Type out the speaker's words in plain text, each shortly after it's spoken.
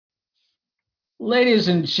Ladies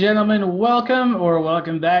and gentlemen,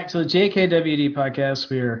 welcome back to the JKWD podcast.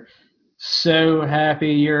 We're so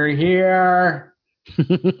happy you're here.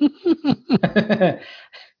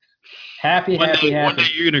 happy, One happy, day happy.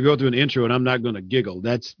 you're gonna go through an intro and I'm not gonna giggle.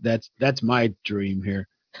 That's my dream here.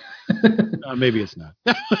 Maybe it's not.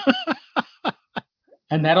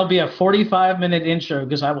 And that'll be a 45-minute intro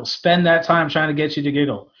because I will spend that time trying to get you to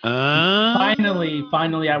giggle. Finally,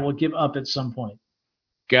 I will give up at some point.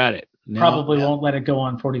 Got it. Probably won't let it go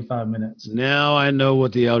on 45 minutes. Now I know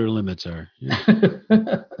what the outer limits are.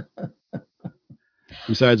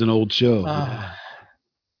 Besides an old show.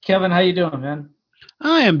 Kevin, how you doing, man?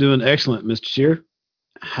 I am doing excellent, Mr. Shear.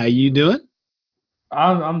 How you doing?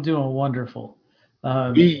 I'm doing wonderful.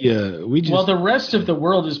 Well, the rest of the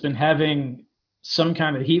world has been having some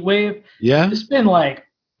kind of heat wave. Yeah. It's been like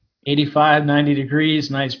 85, 90 degrees,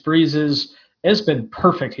 nice breezes. It's been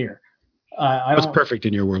perfect here. What's perfect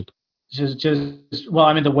in your world?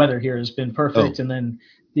 The weather here has been perfect. And then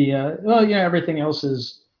everything else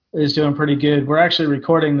is doing pretty good. We're actually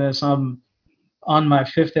recording this on my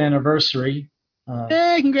 5th anniversary.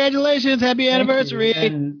 Hey, congratulations. Happy anniversary.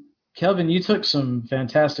 And Kelvin, you took some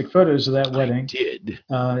fantastic photos of that wedding. I did.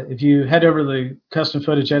 If you head over to the Custom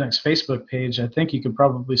Photogenics Facebook page, I think you can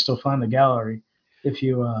probably still find the gallery if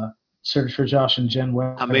you search for Josh and Jen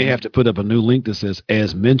Wedding. I may have to put up a new link that says,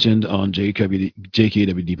 as mentioned on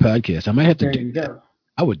JKWD podcast. I might have to do that. Go.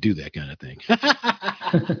 I would do that kind of thing.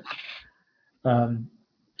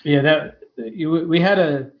 We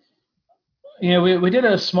had we did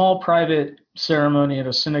a small private ceremony at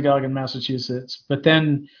a synagogue in Massachusetts, but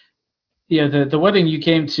then the wedding you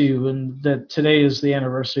came to and that today is the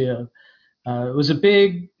anniversary of, it was a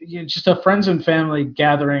big, just a friends and family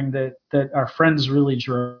gathering that our friends really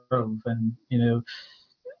drove. And,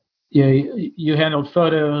 you handled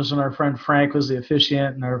photos, and our friend Frank was the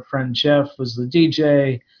officiant, and our friend Jeff was the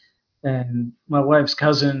DJ, and my wife's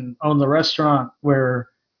cousin owned the restaurant where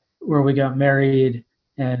we got married,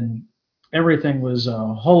 and everything was a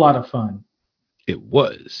whole lot of fun. It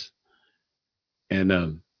was. And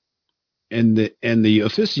the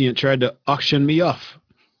officiant tried to auction me off.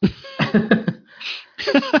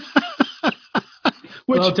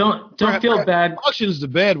 Well, don't feel bad. Auction's the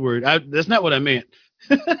bad word. That's not what I meant.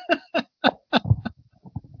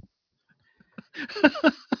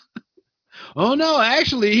 Oh no!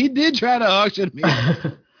 Actually, he did try to auction me.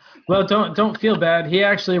 Well, don't feel bad. He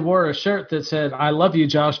actually wore a shirt that said, "I love you,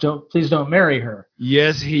 Josh. Please don't marry her."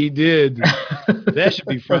 Yes, he did. That should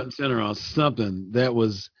be front and center on something. That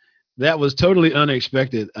was totally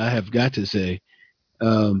unexpected, I have got to say.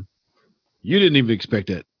 You didn't even expect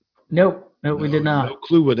that. Nope, we did not. No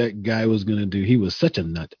clue what that guy was going to do. He was such a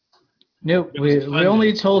nut. Nope, we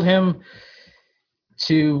only told him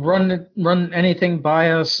to run anything by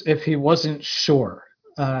us if he wasn't sure.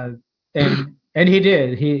 And he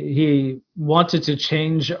did. He wanted to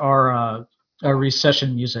change our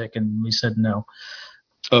recession music, and we said no.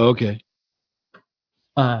 Oh, okay.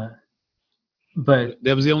 But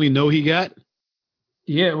that was the only no he got?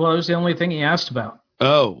 Yeah, well, it was the only thing he asked about.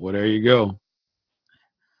 Oh, well, there you go.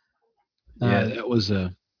 Yeah, that was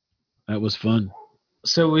fun.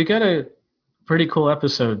 So we got a pretty cool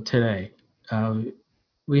episode today.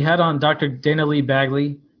 We had on Dr. Dana Lee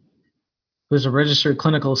Bagley, who's a registered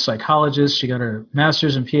clinical psychologist. She got her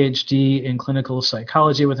master's and PhD in clinical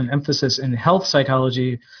psychology with an emphasis in health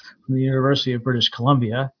psychology from the University of British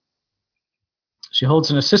Columbia. She holds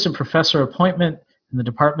an assistant professor appointment in the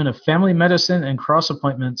Department of Family Medicine and cross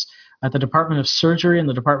appointments at the Department of Surgery and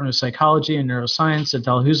the Department of Psychology and Neuroscience at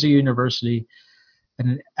Dalhousie University, and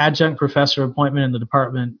an adjunct professor appointment in the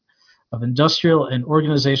Department of Industrial and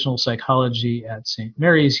Organizational Psychology at St.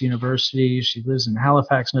 Mary's University. She lives in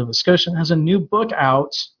Halifax, Nova Scotia, and has a new book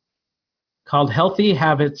out called Healthy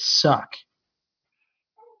Habits Suck.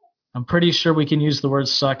 I'm pretty sure we can use the word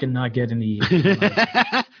suck and not get any.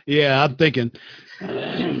 Yeah, I'm thinking.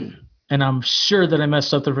 And I'm sure that I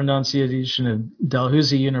messed up the pronunciation of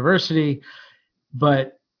Dalhousie University,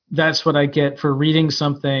 but that's what I get for reading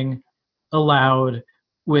something aloud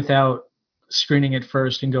without screening it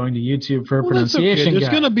first and going to YouTube for a pronunciation guide. There's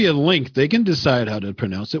going to be a link. They can decide how to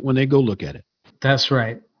pronounce it when they go look at it. That's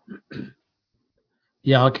right.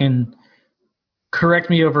 Y'all can correct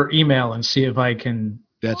me over email and see if I can.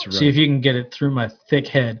 That's right. See if you can get it through my thick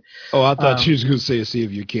head. Oh, I thought you was going to say, see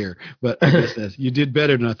if you care. But I guess you did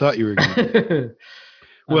better than I thought you were going to.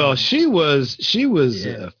 Well, she was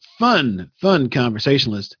a fun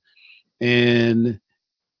conversationalist. And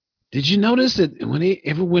did you notice that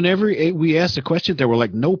whenever we asked a question, there were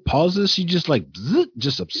like no pauses? She just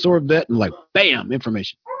absorbed that and like, bam,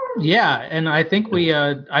 information. Yeah, and I think we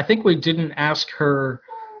didn't ask her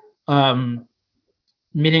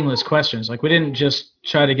meaningless questions. Like we didn't just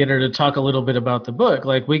try to get her to talk a little bit about the book.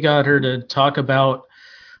 Like we got her to talk about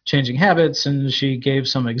changing habits, and she gave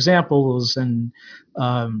some examples, and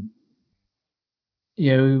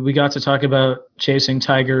we got to talk about chasing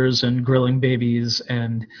tigers and grilling babies,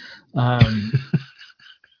 and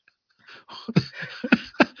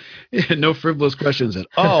yeah, no frivolous questions at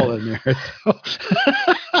all in there.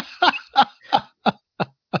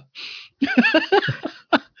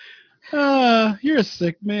 You're a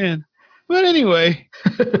sick man. But anyway,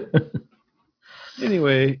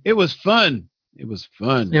 it was fun. It was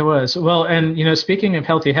fun. It was. Well, and speaking of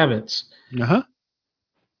healthy habits,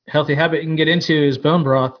 healthy habit you can get into is bone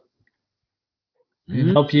broth. It can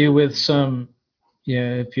help you with some,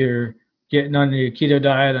 if you're getting on your keto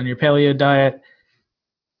diet, on your paleo diet,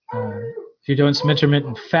 if you're doing some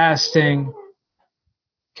intermittent fasting,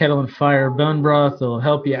 Kettle and Fire bone broth will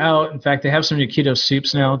help you out. In fact, they have some new keto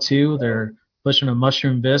soups now too. They're pushing a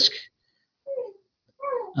mushroom bisque.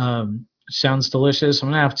 Sounds delicious. I'm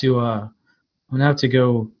gonna have to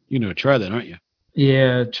go. Try that, aren't you?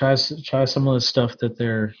 Yeah, try some of the stuff that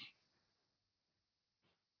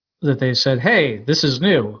they said. Hey, this is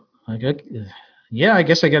new. Like, yeah, I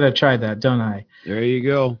guess I gotta try that, don't I? There you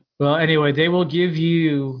go. Well, anyway, they will give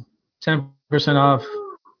you 10% off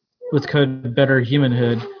with code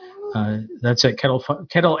BetterHumanhood. That's at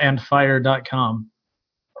kettleandfire.com.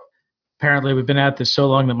 Apparently, we've been at this so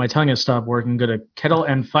long that my tongue has stopped working. Go to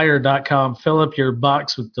kettleandfire.com. Fill up your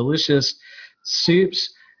box with delicious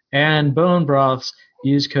soups and bone broths.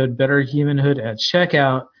 Use code BetterHumanhood at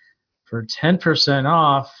checkout for 10%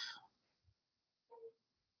 off.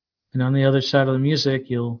 And on the other side of the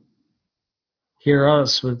music, you'll hear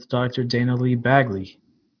us with Dr. Dana Lee Bagley.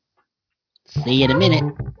 See you in a minute.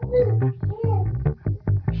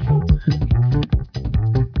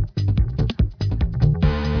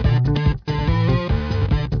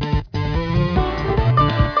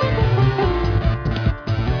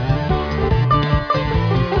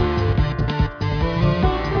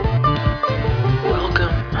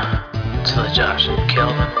 Josh and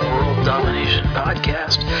Kelvin World Domination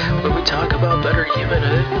Podcast, where we talk about better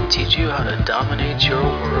humanhood and teach you how to dominate your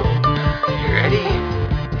world. You ready?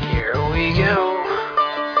 Here we go.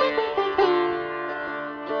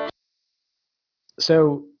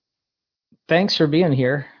 So, thanks for being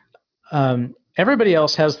here. Everybody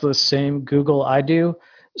else has the same Google I do,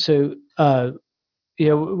 so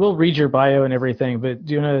we'll read your bio and everything. But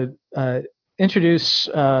do you want to introduce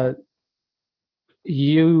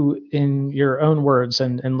you in your own words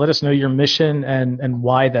and let us know your mission and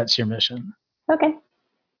why that's your mission? Okay.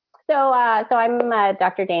 So I'm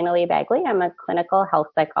Dr. Dana Lee Bagley. I'm a clinical health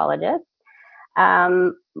psychologist.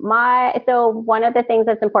 So one of the things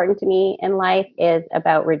that's important to me in life is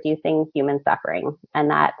about reducing human suffering,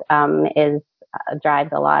 and that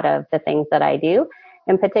drives a lot of the things that I do.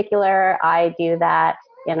 In particular, I do that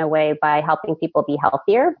in a way by helping people be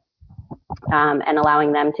healthier and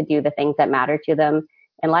allowing them to do the things that matter to them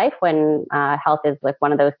in life, when health is like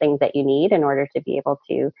one of those things that you need in order to be able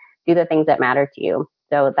to do the things that matter to you.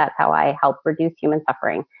 So that's how I help reduce human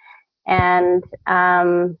suffering. And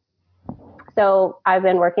so I've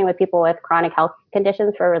been working with people with chronic health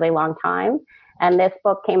conditions for a really long time. And this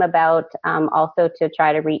book came about also to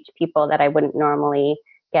try to reach people that I wouldn't normally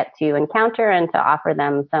get to encounter, and to offer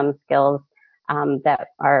them some skills that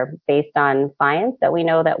are based on science that we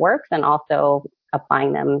know that works, and also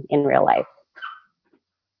applying them in real life.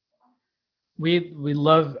 We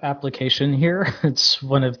love application here. It's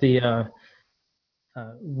one of the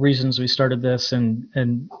reasons we started this,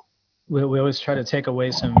 and we always try to take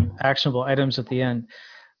away some actionable items at the end.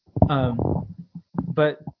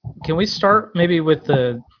 But can we start maybe with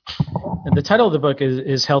the title of the book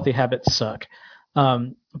is Healthy Habits Suck.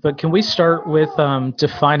 But can we start with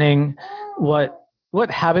defining what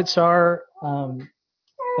habits are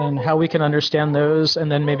and how we can understand those,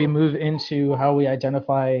 and then maybe move into how we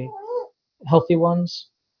identify healthy ones?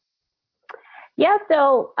 Yeah,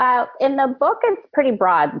 so in the book, it's pretty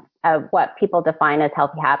broad of what people define as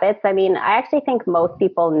healthy habits. I mean, I actually think most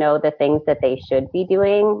people know the things that they should be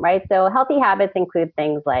doing, right? So healthy habits include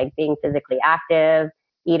things like being physically active,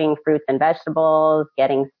 eating fruits and vegetables,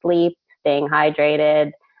 getting sleep, staying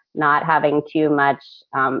hydrated, not having too much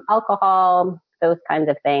alcohol, those kinds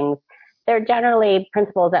of things. They're generally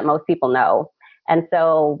principles that most people know. And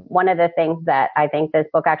so one of the things that I think this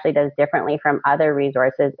book actually does differently from other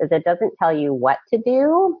resources is it doesn't tell you what to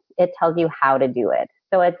do, it tells you how to do it.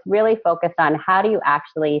 So it's really focused on how do you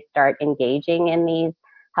actually start engaging in these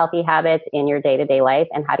healthy habits in your day-to-day life,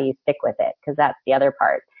 and how do you stick with it? Because that's the other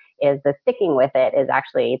part. is the sticking with it is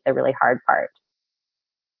actually the really hard part.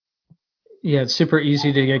 Yeah, it's super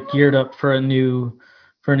easy to get geared up for a new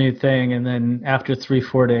thing, and then after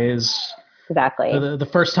 3-4 days, exactly, the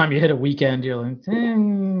first time you hit a weekend, you're like,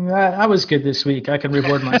 I was good this week. I can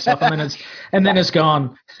reward myself, and then it's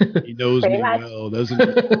gone. He knows Pretty me much. well, doesn't he?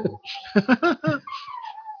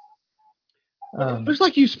 Looks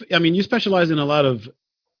like you specialize in a lot of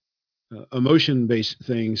emotion-based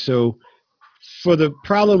things. So, for the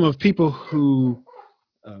problem of people who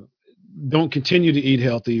don't continue to eat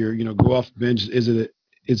healthy or go off binge, is it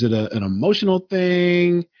an emotional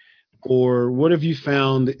thing, or what have you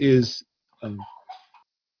found is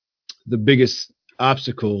the biggest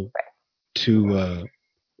obstacle to?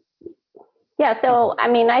 Yeah, so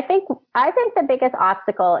I think the biggest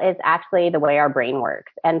obstacle is actually the way our brain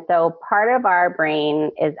works. And so part of our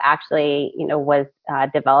brain is actually, was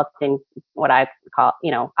developed in what I call,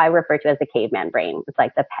 I refer to as the caveman brain. It's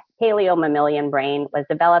like the paleo mammalian brain was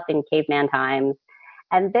developed in caveman times.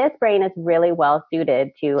 And this brain is really well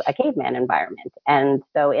suited to a caveman environment. And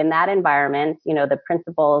so in that environment, the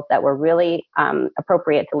principles that were really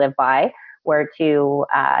appropriate to live by were to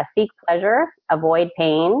seek pleasure, avoid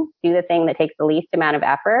pain, do the thing that takes the least amount of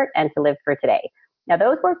effort, and to live for today. Now,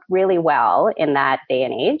 those worked really well in that day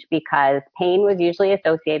and age because pain was usually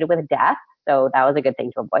associated with death, so that was a good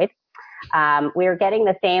thing to avoid. We were getting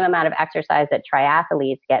the same amount of exercise that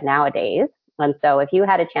triathletes get nowadays, and so if you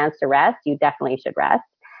had a chance to rest, you definitely should rest.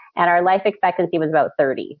 And our life expectancy was about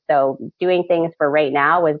 30. So doing things for right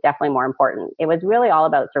now was definitely more important. It was really all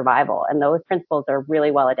about survival, and those principles are really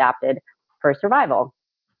well adapted for survival.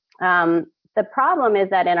 The problem is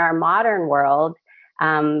that in our modern world,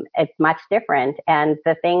 it's much different. And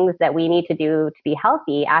the things that we need to do to be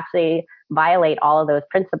healthy actually violate all of those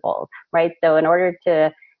principles, right? So in order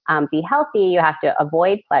to be healthy, you have to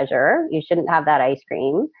avoid pleasure. You shouldn't have that ice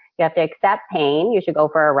cream. You have to accept pain. You should go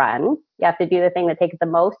for a run. You have to do the thing that takes the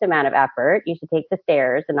most amount of effort. You should take the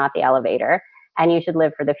stairs and not the elevator. And you should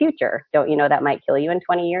live for the future. Don't you know that might kill you in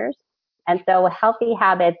 20 years? And so healthy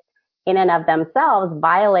habits in and of themselves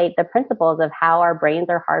violate the principles of how our brains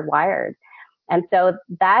are hardwired. And so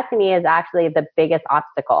that to me is actually the biggest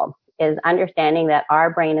obstacle, is understanding that our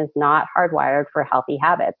brain is not hardwired for healthy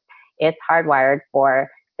habits. It's hardwired for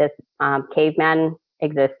this caveman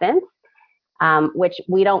existence, which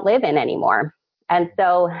we don't live in anymore. And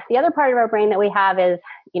so the other part of our brain that we have is,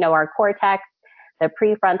 our cortex. The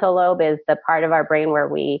prefrontal lobe is the part of our brain where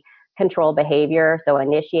we control behavior. So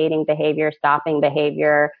initiating behavior, stopping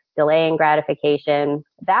behavior, delaying gratification.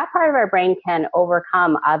 That part of our brain can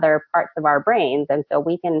overcome other parts of our brains. And so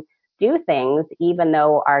we can do things even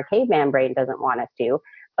though our caveman brain doesn't want us to.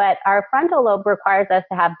 But our frontal lobe requires us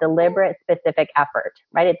to have deliberate, specific effort,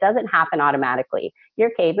 right? It doesn't happen automatically. Your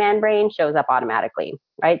caveman brain shows up automatically,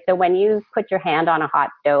 right? So when you put your hand on a hot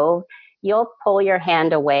stove, you'll pull your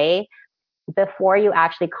hand away before you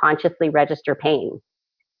actually consciously register pain.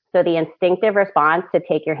 So the instinctive response to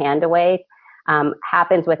take your hand away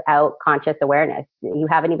happens without conscious awareness. You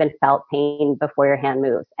haven't even felt pain before your hand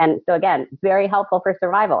moves. And so again, very helpful for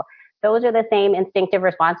survival. Those are the same instinctive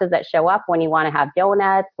responses that show up when you want to have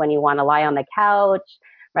donuts, when you want to lie on the couch,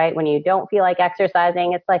 right? When you don't feel like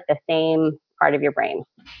exercising, it's like the same part of your brain.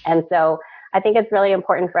 And so I think it's really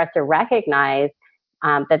important for us to recognize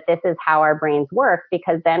that this is how our brains work,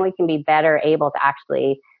 because then we can be better able to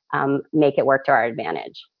actually make it work to our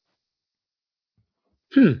advantage.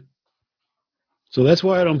 So that's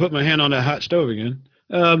why I don't put my hand on that hot stove again.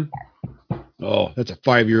 That's a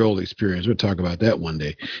 5-year-old experience. We'll talk about that one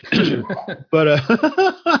day. But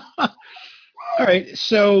all right.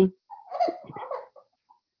 So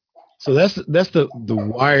that's the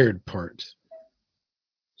wired part.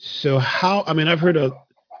 So how? I've heard of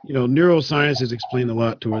neuroscience has explained a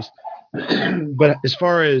lot to us, but as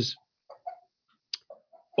far as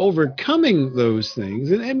overcoming those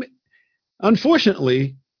things, and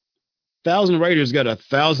unfortunately, 1,000 writers got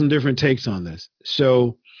 1,000 different takes on this.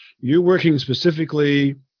 So you're working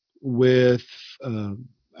specifically with,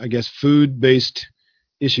 I guess, food-based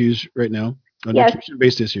issues right now, or yes.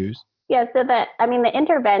 nutrition-based issues. Yeah, so the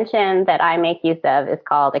intervention that I make use of is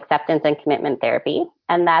called acceptance and commitment therapy.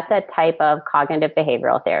 And that's a type of cognitive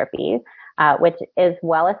behavioral therapy, which is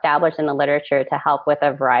well established in the literature to help with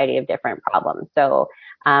a variety of different problems. So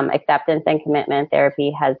acceptance and commitment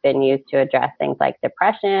therapy has been used to address things like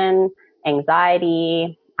depression,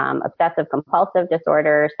 anxiety, obsessive compulsive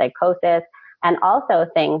disorder, psychosis, and also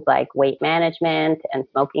things like weight management and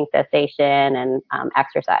smoking cessation and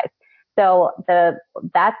exercise. So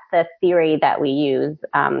that's the theory that we use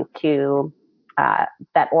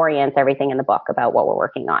that orients everything in the book about what we're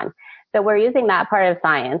working on. So we're using that part of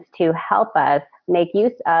science to help us make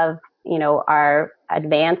use of, our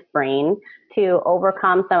advanced brain to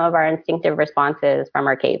overcome some of our instinctive responses from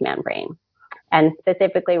our caveman brain. And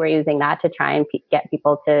specifically, we're using that to try and get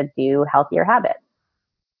people to do healthier habits.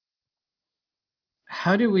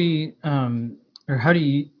 How do we, or how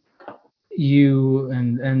do you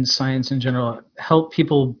and science in general help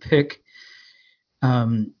people pick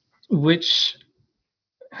which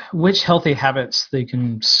healthy habits they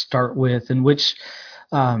can start with and which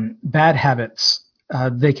bad habits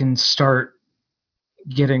they can start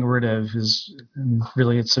getting rid of?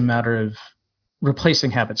 Really, it's a matter of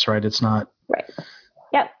replacing habits, right? It's not. Right.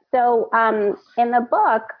 Yep. So in the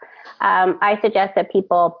book, I suggest that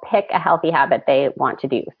people pick a healthy habit they want to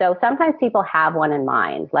do. So sometimes people have one in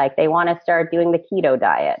mind, like they want to start doing the keto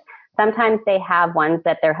diet. Sometimes they have ones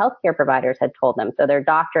that their healthcare providers had told them. So their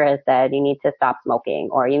doctor has said, you need to stop smoking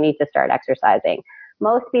or you need to start exercising.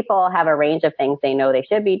 Most people have a range of things they know they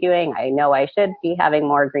should be doing. I know I should be having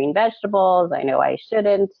more green vegetables. I know I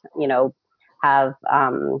shouldn't, have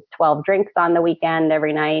 12 drinks on the weekend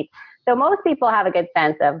every night. So most people have a good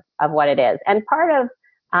sense of what it is. And part of,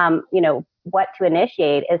 what to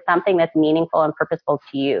initiate is something that's meaningful and purposeful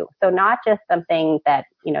to you. So not just something that,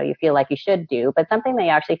 you feel like you should do, but something that you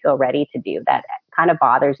actually feel ready to do that kind of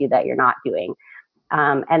bothers you that you're not doing.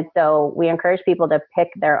 And so we encourage people to pick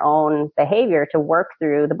their own behavior to work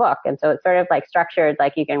through the book. And so it's sort of like structured,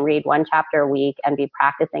 like you can read one chapter a week and be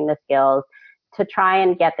practicing the skills to try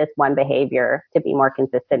and get this one behavior to be more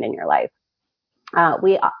consistent in your life.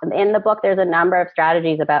 In the book, there's a number of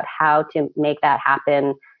strategies about how to make that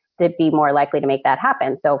happen, to be more likely to make that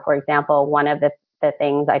happen. So for example, one of the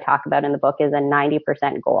things I talk about in the book is a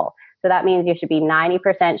 90% goal. So that means you should be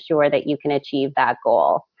 90% sure that you can achieve that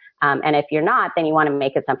goal. And if you're not, then you want to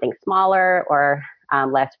make it something smaller or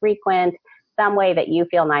less frequent, some way that you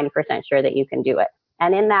feel 90% sure that you can do it.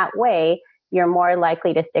 And in that way, you're more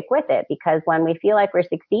likely to stick with it, because when we feel like we're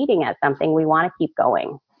succeeding at something, we want to keep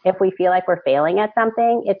going. If we feel like we're failing at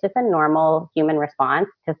something, it's just a normal human response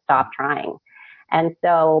to stop trying. And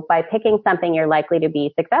so by picking something you're likely to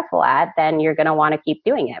be successful at, then you're going to want to keep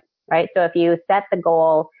doing it, right? So if you set the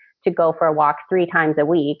goal to go for a walk 3 times a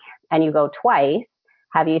week and you go twice,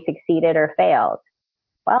 have you succeeded or failed?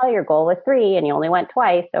 Well, your goal was 3 and you only went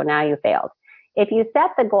twice, so now you failed. If you set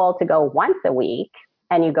the goal to go once a week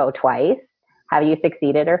and you go twice, have you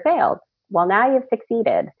succeeded or failed? Well, now you've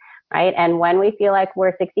succeeded, right? And when we feel like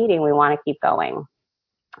we're succeeding, we want to keep going.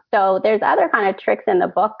 So there's other kind of tricks in the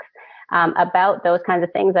book about those kinds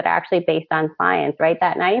of things that are actually based on science, right?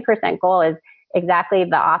 That 90% goal is exactly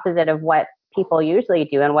the opposite of what people usually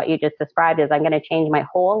do. And what you just described is, I'm going to change my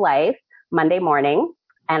whole life Monday morning,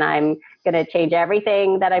 and I'm going to change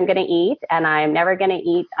everything that I'm going to eat, and I'm never going to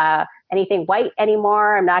eat anything white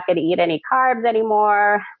anymore. I'm not going to eat any carbs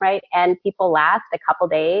anymore, right? And people last a couple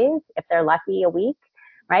days, if they're lucky, a week,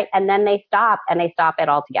 right? And then they stop it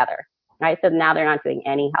altogether, right? So now they're not doing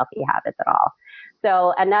any healthy habits at all.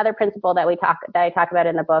 So another principle that I talk about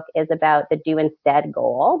in the book is about the do instead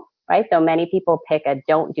goal, right? So many people pick a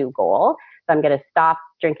don't do goal. So I'm going to stop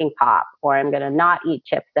drinking pop, or I'm going to not eat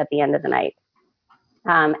chips at the end of the night.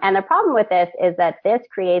 And the problem with this is that this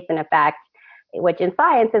creates an effect, which in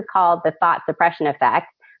science is called the thought suppression effect,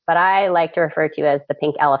 but I like to refer to as the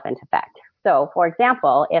pink elephant effect. So for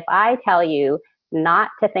example, if I tell you not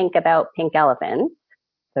to think about pink elephants,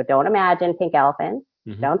 so don't imagine pink elephants,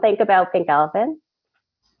 don't think about pink elephants,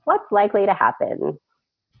 what's likely to happen?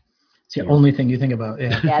 It's the only thing you think about.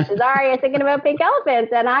 Yeah. Yeah, Cesar, you're thinking about pink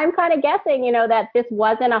elephants. And I'm kind of guessing, that this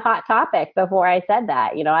wasn't a hot topic before I said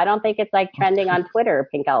that. I don't think it's like trending on Twitter,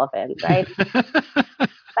 pink elephants, right?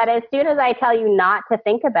 But as soon as I tell you not to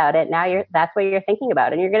think about it, now that's what you're thinking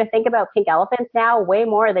about. And you're going to think about pink elephants now way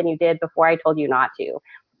more than you did before I told you not to.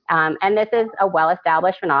 And this is a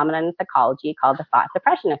well-established phenomenon in psychology called the thought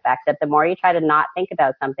suppression effect, that the more you try to not think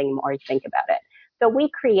about something, the more you think about it. So we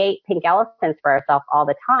create pink elephants for ourselves all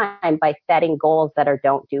the time by setting goals that are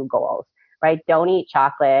don't do goals, right? Don't eat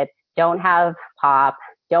chocolate, don't have pop,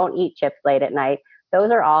 don't eat chips late at night.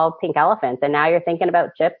 Those are all pink elephants. And now you're thinking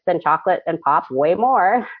about chips and chocolate and pop way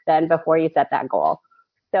more than before you set that goal.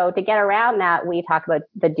 So to get around that, we talk about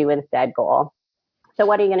the do instead goal. So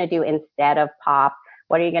what are you going to do instead of pop?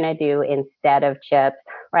 What are you going to do instead of chips,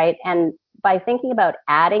 right? And by thinking about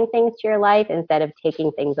adding things to your life instead of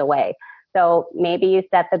taking things away. So maybe you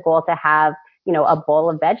set the goal to have, a bowl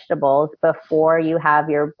of vegetables before you have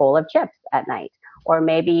your bowl of chips at night. Or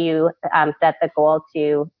maybe you set the goal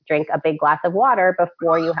to drink a big glass of water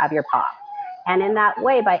before you have your pop. And in that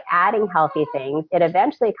way, by adding healthy things, it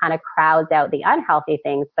eventually kind of crowds out the unhealthy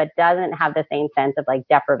things, but doesn't have the same sense of like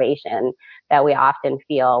deprivation that we often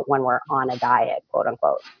feel when we're on a diet, quote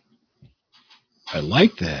unquote. I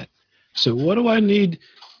like that. So what do I need?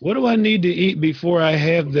 What do I need to eat before I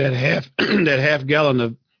have that that half gallon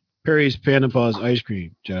of Perry's Panda Paws ice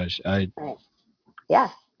cream, Josh? Right. Yeah.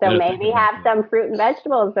 So maybe have some fruit and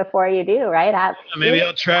vegetables before you do, right? Maybe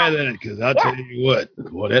I'll try that, because I'll tell you what,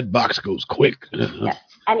 well, that box goes quick. Yeah.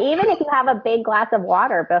 And even if you have a big glass of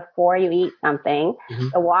water before you eat something,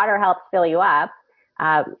 the water helps fill you up,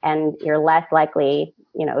 and you're less likely,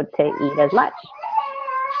 to eat as much.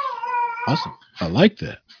 Awesome. I like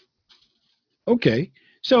that. Okay.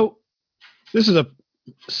 So this is a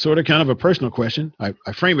sort of kind of a personal question. I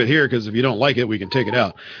frame it here because if you don't like it, we can take it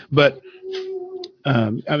out. But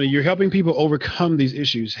you're helping people overcome these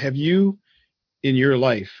issues. Have you, in your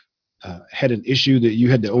life, had an issue that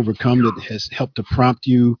you had to overcome that has helped to prompt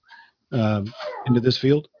you into this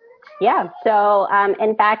field? Yeah. So,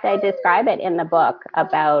 in fact, I describe it in the book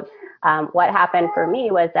about what happened for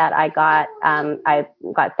me was that I got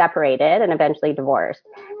separated and eventually divorced.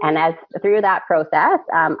 And through that process,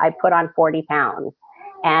 I put on 40 pounds.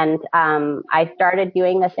 And I started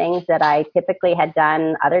doing the things that I typically had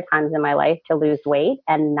done other times in my life to lose weight,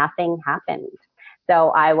 and nothing happened. So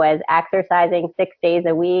I was exercising 6 days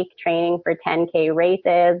a week, training for 10K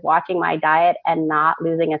races, watching my diet, and not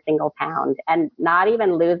losing a single pound, and not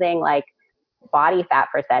even losing like body fat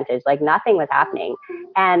percentage, like nothing was happening.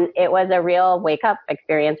 And it was a real wake up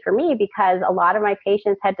experience for me, because a lot of my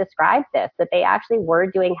patients had described this, that they actually were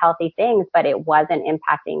doing healthy things, but it wasn't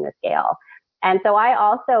impacting the scale. And so I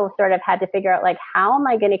also sort of had to figure out, like, how am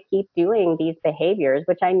I going to keep doing these behaviors,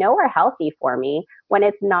 which I know are healthy for me, when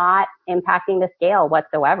it's not impacting the scale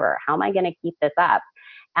whatsoever? How am I going to keep this up?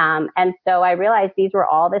 And so I realized these were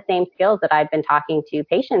all the same skills that I've been talking to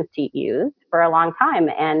patients to use for a long time.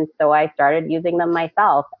 And so I started using them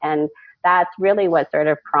myself. And that's really what sort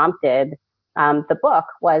of prompted the book,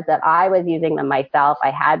 was that I was using them myself.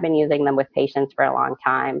 I had been using them with patients for a long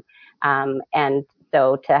time. And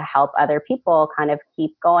so to help other people kind of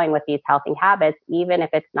keep going with these healthy habits, even if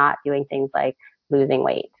it's not doing things like losing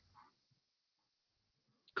weight.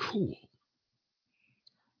 Cool.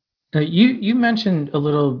 You mentioned a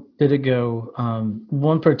little bit ago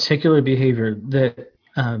one particular behavior that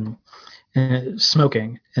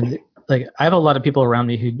smoking, and like I have a lot of people around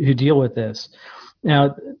me who deal with this.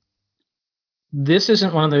 Now, this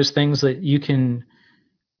isn't one of those things that you can.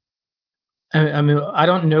 I mean, I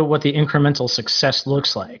don't know what the incremental success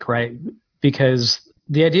looks like, right? Because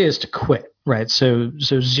the idea is to quit, right? So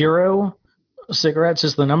 0 cigarettes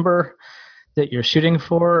is the number that you're shooting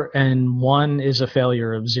for, and 1 is a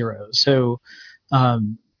failure of 0. So,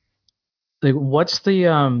 what's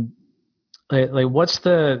the what's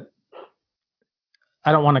the?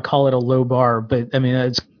 I don't want to call it a low bar, but I mean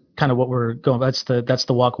it's kind of what we're going. That's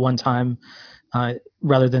the walk 1 time.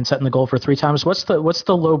 Rather than setting the goal for 3 times. What's the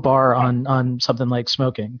low bar on something like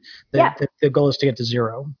smoking? The goal is to get to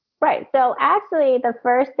 0. Right. So actually, the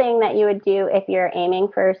first thing that you would do if you're aiming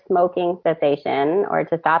for smoking cessation or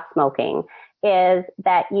to stop smoking is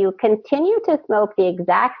that you continue to smoke the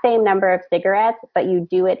exact same number of cigarettes, but you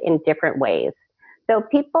do it in different ways. So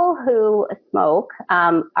people who smoke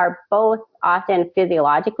are both often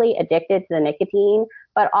physiologically addicted to the nicotine,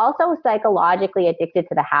 but also psychologically addicted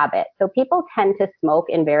to the habit. So people tend to smoke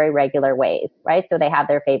in very regular ways, right? So they have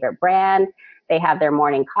their favorite brand, they have their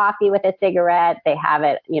morning coffee with a cigarette, they have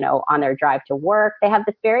it, on their drive to work. They have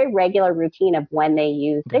this very regular routine of when they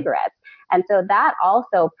use cigarettes. And so that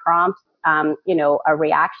also prompts a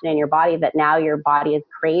reaction in your body that now your body is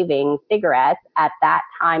craving cigarettes at that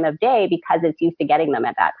time of day because it's used to getting them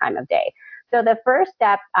at that time of day. So the first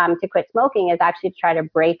step to quit smoking is actually to try to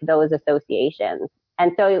break those associations.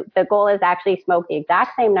 And so the goal is actually smoke the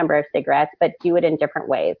exact same number of cigarettes, but do it in different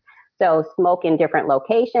ways. So smoke in different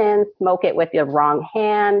locations, smoke it with your wrong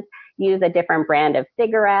hand, use a different brand of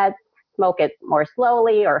cigarettes, smoke it more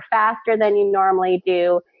slowly or faster than you normally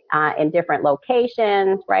do. In different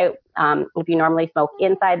locations, right? If you normally smoke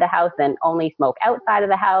inside the house, then only smoke outside of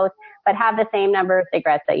the house, but have the same number of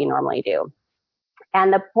cigarettes that you normally do.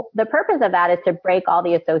 And the purpose of that is to break all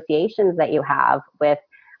the associations that you have with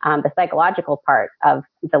the psychological part of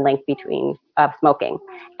the link between smoking.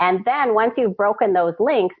 And then once you've broken those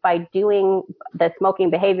links by doing the smoking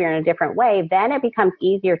behavior in a different way, then it becomes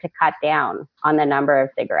easier to cut down on the number of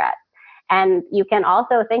cigarettes. And you can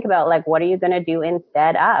also think about, like, what are you going to do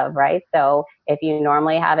instead of, right? So if you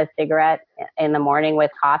normally have a cigarette in the morning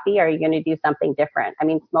with coffee, are you going to do something different? I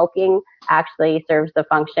mean, smoking actually serves the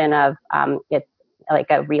function of it's like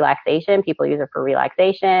a relaxation. People use it for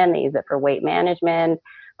relaxation. They use it for weight management,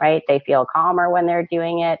 right? They feel calmer when they're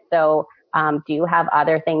doing it. So do you have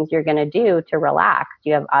other things you're going to do to relax? Do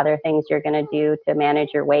you have other things you're going to do to manage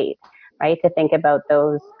your weight, right? To think about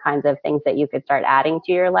those kinds of things that you could start adding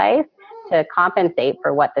to your life to compensate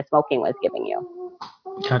for what the smoking was giving you.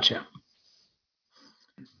 Gotcha.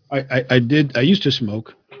 I used to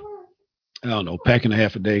smoke, I don't know, pack and a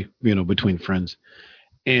half a day, between friends.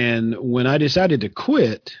 And when I decided to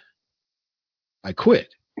quit, I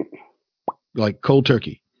quit like cold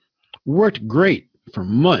turkey. Worked great for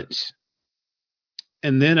months.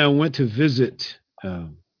 And then I went to visit a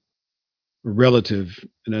relative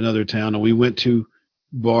in another town, and we went to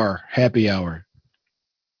bar happy hour,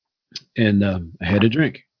 and I had a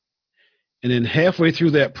drink. And then halfway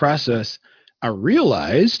through that process, I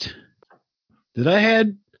realized that I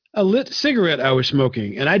had a lit cigarette I was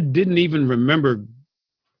smoking, and I didn't even remember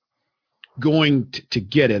going to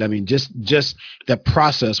get it. I mean, just that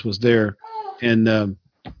process was there, and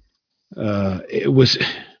it was.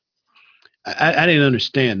 I didn't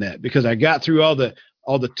understand that because I got through all the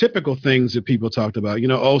typical things that people talked about.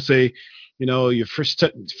 Say, your first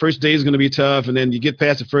day is going to be tough, and then you get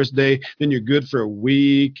past the first day, then you're good for a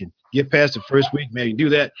week, and get past the first week, man, you do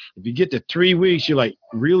that. If you get to 3 weeks, you're like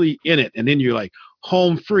really in it, and then you're like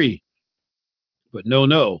home free. But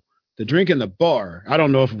no, the drink in the bar, I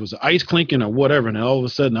don't know if it was ice clinking or whatever, and all of a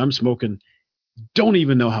sudden I'm smoking. Don't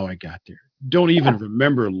even know how I got there. Don't even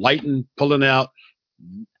remember lighting, pulling out.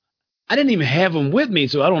 I didn't even have them with me,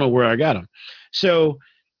 so I don't know where I got them. So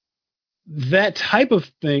that type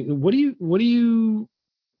of thing, what do you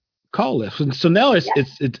call this? So now it's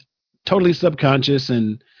totally subconscious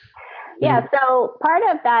and yeah. So part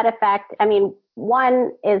of that effect, I mean,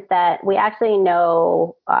 one is that we actually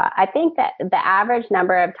know, I think that the average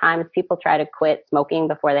number of times people try to quit smoking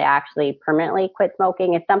before they actually permanently quit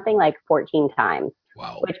smoking is something like 14 times.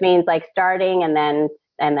 Wow. Which means like starting and then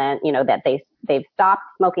that they've stopped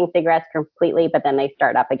smoking cigarettes completely, but then they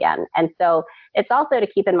start up again. And so it's also to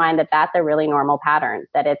keep in mind that that's a really normal pattern,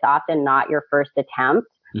 that it's often not your first attempt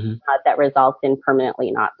that results in permanently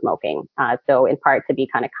not smoking. So in part to be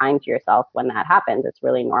kind of kind to yourself when that happens, it's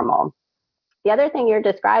really normal. The other thing you're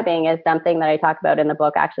describing is something that I talk about in the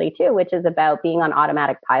book actually too, which is about being on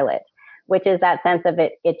automatic pilot, which is that sense of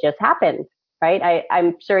it just happened. Right.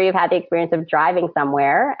 I'm sure you've had the experience of driving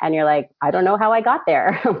somewhere and you're like, I don't know how I got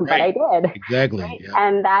there, but I did. Exactly. Right? Yeah.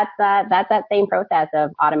 And that's that same process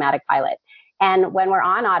of automatic pilot. And when we're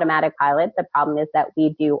on automatic pilot, the problem is that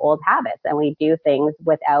we do old habits and we do things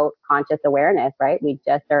without conscious awareness, right? It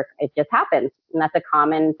just happens. And that's a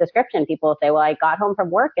common description. People say, well, I got home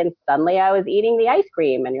from work and suddenly I was eating the ice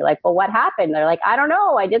cream. And you're like, well, what happened? They're like, I don't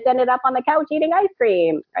know. I just ended up on the couch eating ice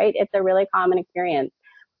cream, right? It's a really common experience.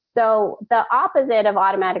 So the opposite of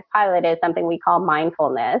automatic pilot is something we call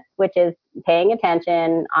mindfulness, which is paying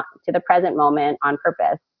attention to the present moment on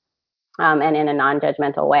purpose and in a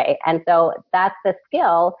non-judgmental way. And so that's the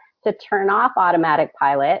skill to turn off automatic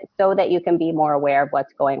pilot so that you can be more aware of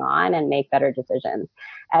what's going on and make better decisions.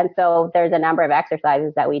 And so there's a number of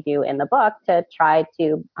exercises that we do in the book to try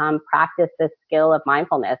to practice this skill of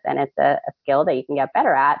mindfulness. And it's a skill that you can get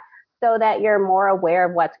better at, so that you're more aware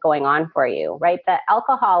of what's going on for you, right? The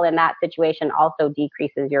alcohol in that situation also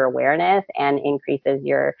decreases your awareness and increases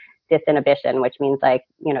your disinhibition, which means like,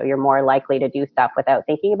 you're more likely to do stuff without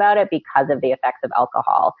thinking about it because of the effects of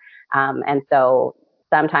alcohol. And so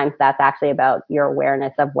sometimes that's actually about your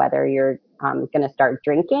awareness of whether you're going to start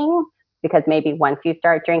drinking, because maybe once you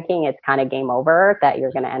start drinking, it's kind of game over, that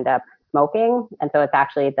you're going to end up smoking. And so it's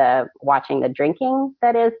actually the watching the drinking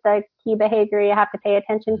that is the key behavior you have to pay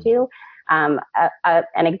attention to.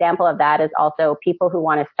 An example of that is also people who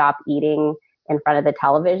want to stop eating in front of the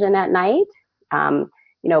television at night.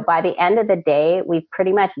 By the end of the day, we've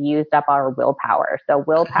pretty much used up our willpower. So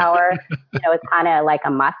willpower, is kind of like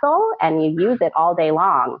a muscle and you use it all day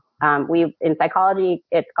long. In psychology,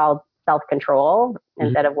 it's called self-control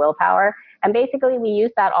instead of willpower. And basically we use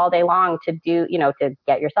that all day long to do, to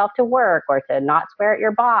get yourself to work or to not swear at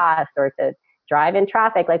your boss or to drive in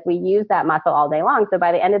traffic. Like we use that muscle all day long. So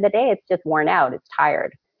by the end of the day, it's just worn out. It's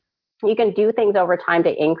tired. You can do things over time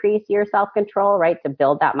to increase your self-control, right? To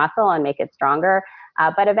build that muscle and make it stronger.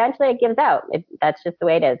 But eventually it gives out. That's just the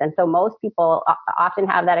way it is. And so most people often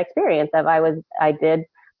have that experience of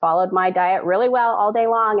followed my diet really well all day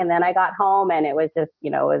long. And then I got home and it was just, it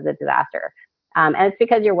was a disaster. And it's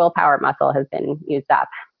because your willpower muscle has been used up.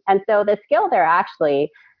 And so the skill there actually,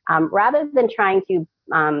 rather than trying to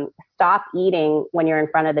stop eating when you're in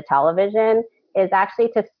front of the television, is actually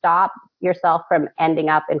to stop yourself from ending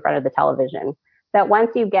up in front of the television. that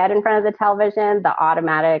once you get in front of the television, the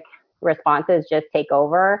automatic responses just take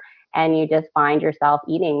over and you just find yourself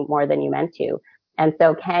eating more than you meant to. And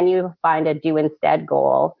so can you find a do instead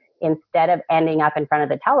goal? Instead of ending up in front of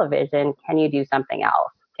the television, can you do something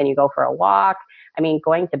else? Can you go for a walk? I mean,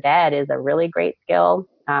 going to bed is a really great skill.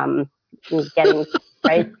 Getting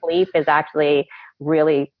right sleep is actually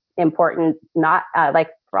really important, not like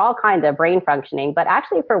for all kinds of brain functioning, but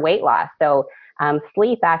actually for weight loss. So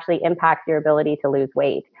sleep actually impacts your ability to lose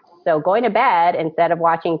weight. So going to bed instead of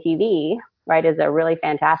watching TV, right, is a really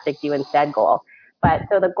fantastic do instead goal. But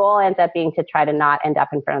so the goal ends up being to try to not end up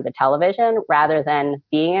in front of the television rather than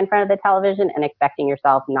being in front of the television and expecting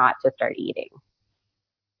yourself not to start eating.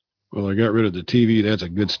 Well, I got rid of the TV. That's a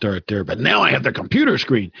good start there. But now I have the computer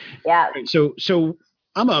screen. Yeah. So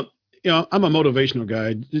I'm a motivational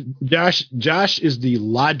guy. Josh is the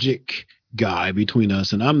logic guy between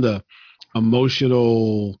us, and I'm the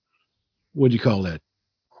emotional. What do you call that?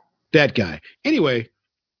 That guy. Anyway,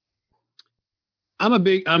 I'm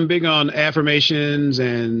big on affirmations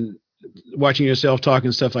and watching your self-talk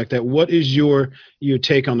and stuff like that. What is your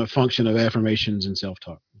take on the function of affirmations and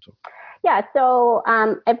self-talk? Yeah, so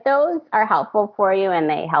if those are helpful for you and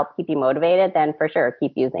they help keep you motivated, then for sure,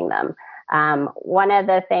 keep using them. One of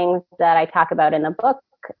the things that I talk about in the book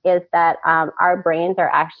is that our brains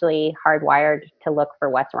are actually hardwired to look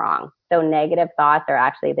for what's wrong. So negative thoughts are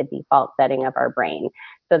actually the default setting of our brain.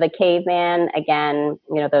 So the caveman, again,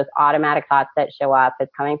 those automatic thoughts that show up is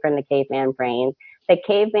coming from the caveman brain. The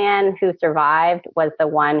caveman who survived was the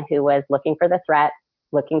one who was looking for the threat,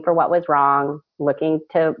 looking for what was wrong, looking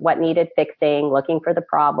to what needed fixing, looking for the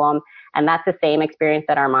problem. And that's the same experience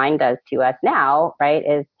that our mind does to us now, right?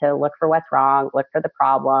 Is to look for what's wrong, look for the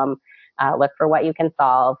problem, look for what you can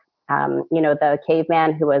solve. The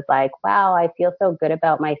caveman who was like, wow, I feel so good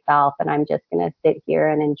about myself and I'm just going to sit here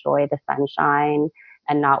and enjoy the sunshine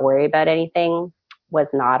and not worry about anything was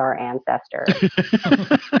not our ancestor.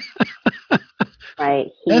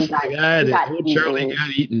 Right. He got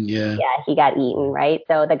eaten. Yeah. Yeah, he got eaten, right?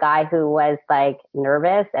 So the guy who was like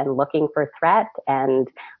nervous and looking for threat and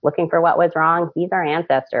looking for what was wrong, he's our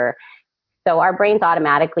ancestor. So our brains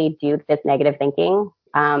automatically do this negative thinking.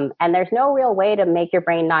 And there's no real way to make your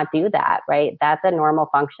brain not do that, right? That's a normal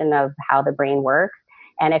function of how the brain works.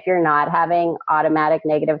 And if you're not having automatic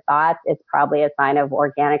negative thoughts, it's probably a sign of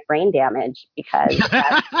organic brain damage because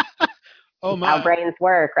that's how brains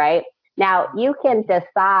work, right? Now, you can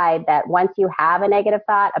decide that once you have a negative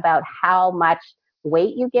thought about how much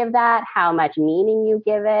weight you give that, how much meaning you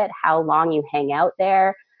give it, how long you hang out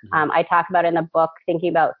there. I talk about in the book thinking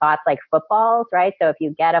about thoughts like footballs, right? So if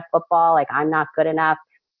you get a football, like I'm not good enough,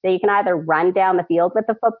 so you can either run down the field with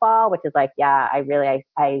the football, which is like, yeah,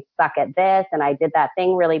 I suck at this and I did that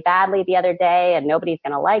thing really badly the other day and nobody's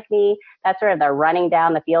going to like me. That's sort of the running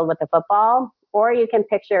down the field with the football. Or you can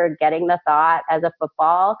picture getting the thought as a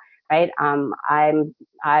football, right? I'm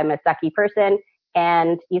a sucky person,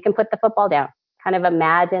 and you can put the football down. Kind of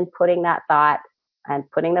imagine putting that thought and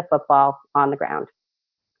putting the football on the ground,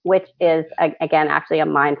 which is, again, actually a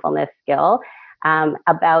mindfulness skill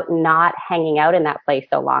about not hanging out in that place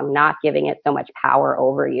so long, not giving it so much power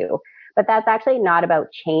over you. But that's actually not about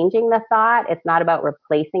changing the thought. It's not about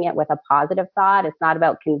replacing it with a positive thought. It's not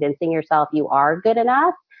about convincing yourself you are good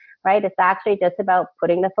enough. Right? It's actually just about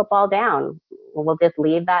putting the football down. We'll just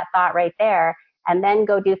leave that thought right there and then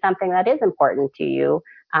go do something that is important to you.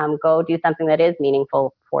 Go do something that is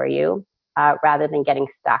meaningful for you rather than getting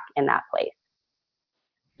stuck in that place.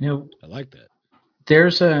 I like that.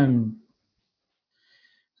 There's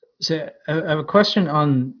so I have a question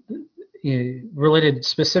on related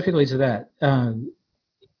specifically to that.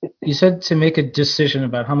 You said to make a decision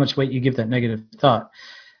about how much weight you give that negative thought.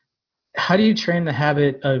 How do you train the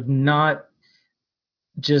habit of not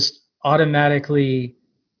just automatically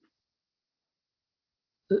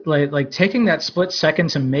like taking that split second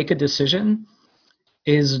to make a decision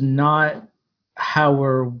is not how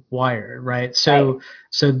we're wired, right? So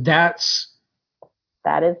that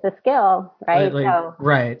is the skill,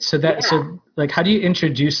 right? So how do you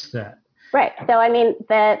introduce that? Right. So I mean,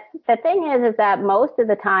 the thing is that most of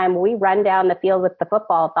the time we run down the field with the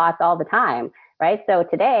football thoughts all the time. Right. So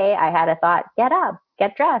today I had a thought, get up,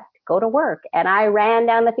 get dressed, go to work. And I ran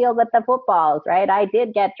down the field with the footballs, right? I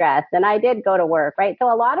did get dressed and I did go to work, right?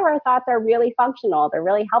 So a lot of our thoughts are really functional. They're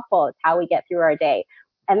really helpful. It's how we get through our day.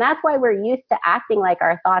 And that's why we're used to acting like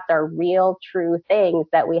our thoughts are real, true things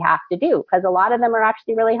that we have to do, because a lot of them are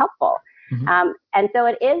actually really helpful. Mm-hmm. And so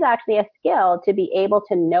it is actually a skill to be able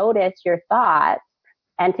to notice your thoughts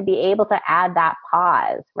and to be able to add that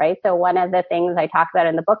pause, right? So one of the things I talk about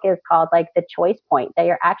in the book is called like the choice point, that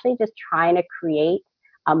you're actually just trying to create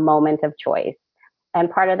a moment of choice.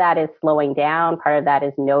 And part of that is slowing down. Part of that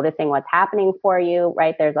is noticing what's happening for you,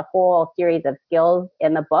 right? There's a whole series of skills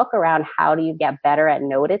in the book around how do you get better at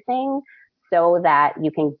noticing so that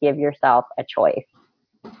you can give yourself a choice.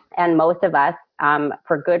 And most of us,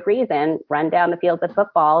 for good reason, run down the field with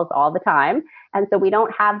footballs all the time. And so we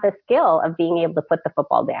don't have the skill of being able to put the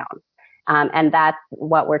football down. And that's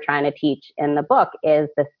what we're trying to teach in the book, is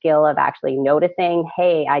the skill of actually noticing,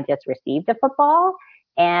 hey, I just received a football,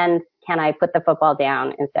 and can I put the football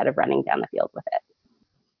down instead of running down the field with it?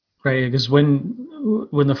 Right, because when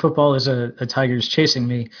the football is a tiger's chasing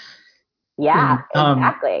me, yeah,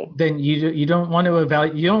 exactly. Then you don't want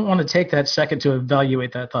to you don't want to take that second to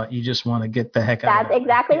evaluate that thought. You just want to get the heck out of it. That's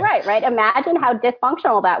exactly right, right? Imagine how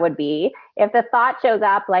dysfunctional that would be if the thought shows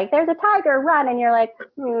up like, there's a tiger, run, and you're like,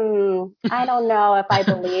 I don't know if I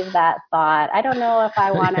believe that thought. I don't know if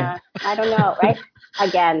I want to, I don't know, right?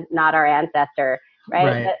 Again, not our ancestor,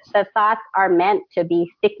 right? The thoughts are meant to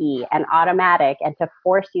be sticky and automatic and to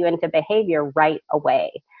force you into behavior right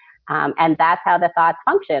away. And that's how the thoughts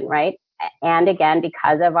function, right? And again,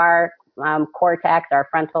 because of our cortex, our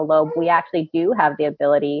frontal lobe, we actually do have the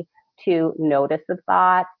ability to notice the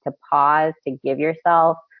thought, to pause, to give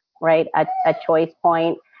yourself, right, a choice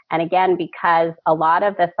point. And again, because a lot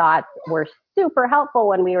of the thoughts were super helpful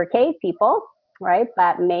when we were cave people, right,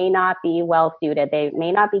 but may not be well suited. They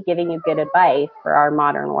may not be giving you good advice for our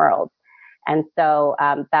modern world. And so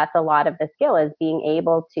that's a lot of the skill, is being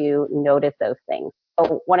able to notice those things.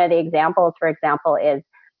 So one of the examples, for example, is,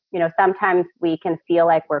 sometimes we can feel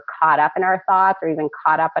like we're caught up in our thoughts or even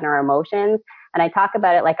caught up in our emotions. And I talk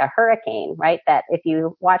about it like a hurricane, right? That if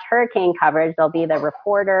you watch hurricane coverage, there'll be the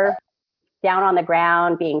reporter down on the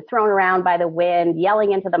ground being thrown around by the wind,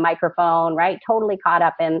 yelling into the microphone, right? Totally caught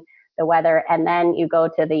up in the weather. And then you go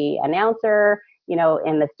to the announcer, in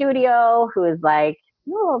the studio, who is like,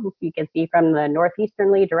 you can see from the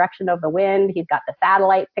northeasterly direction of the wind. He's got the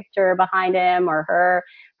satellite picture behind him or her,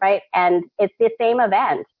 right? And it's the same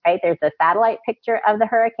event, right? There's a satellite picture of the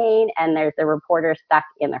hurricane and there's a reporter stuck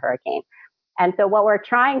in the hurricane. And so what we're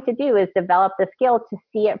trying to do is develop the skill to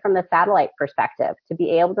see it from the satellite perspective, to be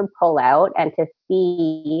able to pull out and to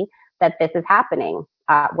see that this is happening,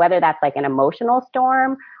 whether that's like an emotional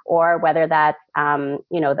storm or whether that's,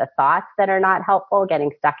 the thoughts that are not helpful, getting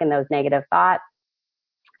stuck in those negative thoughts.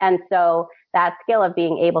 And so that skill of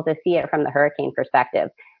being able to see it from the hurricane perspective.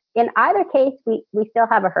 In either case, we still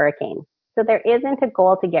have a hurricane. So there isn't a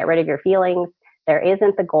goal to get rid of your feelings. There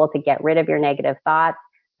isn't the goal to get rid of your negative thoughts.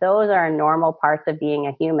 Those are normal parts of being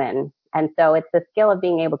a human. And so it's the skill of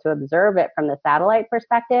being able to observe it from the satellite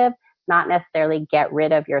perspective, not necessarily get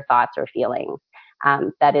rid of your thoughts or feelings.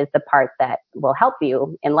 That is the part that will help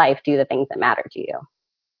you in life do the things that matter to you.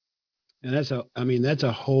 And that's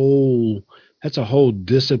a whole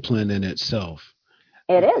discipline in itself.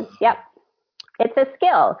 It is. Yep. It's a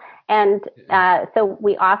skill. And so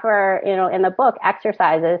we offer, in the book,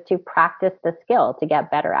 exercises to practice the skill to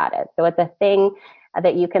get better at it. So it's a thing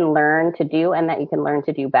that you can learn to do and that you can learn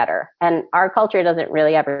to do better. And our culture doesn't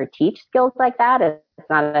really ever teach skills like that. It's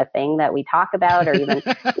not a thing that we talk about or even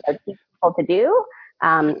teach people to do.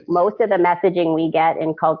 Most of the messaging we get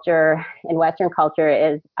in Western culture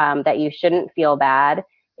is that you shouldn't feel bad.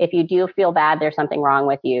 If you do feel bad, there's something wrong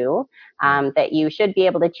with you, that you should be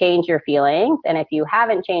able to change your feelings. And if you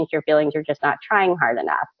haven't changed your feelings, you're just not trying hard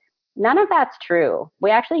enough. None of that's true.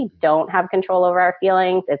 We actually don't have control over our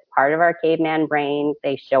feelings. It's part of our caveman brain.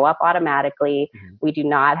 They show up automatically. Mm-hmm. We do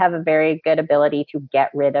not have a very good ability to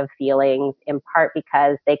get rid of feelings, in part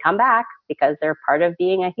because they come back, because they're part of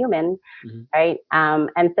being a human, mm-hmm. right?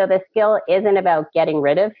 And so the skill isn't about getting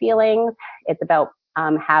rid of feelings. It's about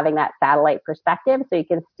having that satellite perspective so you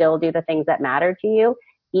can still do the things that matter to you,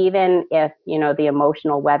 even if, the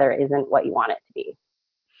emotional weather isn't what you want it to be.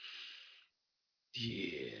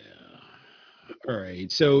 Yeah. All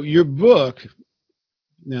right. So your book,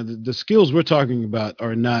 now the skills we're talking about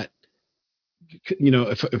are not,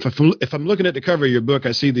 if I'm looking at the cover of your book,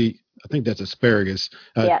 I think that's asparagus.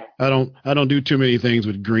 Yeah. I don't do too many things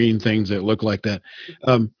with green things that look like that.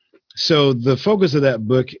 So the focus of that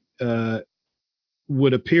book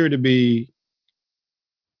would appear to be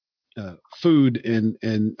food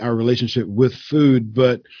and our relationship with food,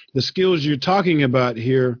 but the skills you're talking about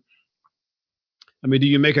here, do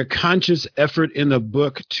you make a conscious effort in the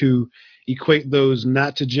book to equate those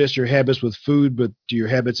not to just your habits with food, but to your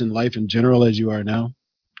habits in life in general as you are now?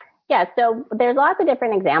 Yeah, so there's lots of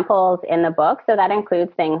different examples in the book. So that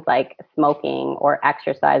includes things like smoking or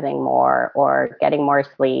exercising more or getting more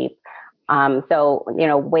sleep. So,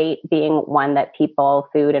 weight being one that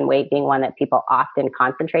food and weight being one that people often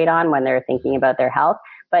concentrate on when they're thinking about their health,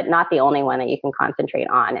 but not the only one that you can concentrate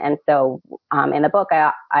on. And so in the book,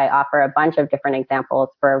 I offer a bunch of different examples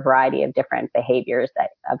for a variety of different behaviors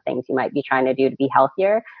of things you might be trying to do to be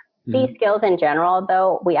healthier. Mm-hmm. These skills in general,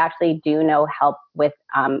 though, we actually do know help with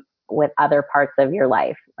other parts of your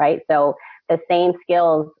life, right? So the same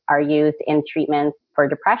skills are used in treatments for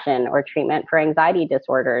depression or treatment for anxiety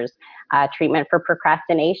disorders, treatment for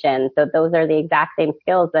procrastination. So those are the exact same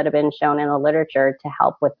skills that have been shown in the literature to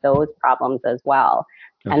help with those problems as well.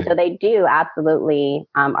 Okay. And so they do absolutely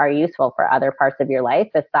are useful for other parts of your life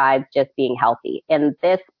besides just being healthy. In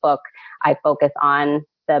this book, I focus on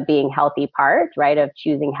the being healthy part, right, of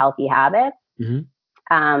choosing healthy habits. Mm-hmm.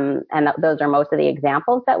 And those are most of the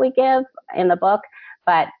examples that we give in the book,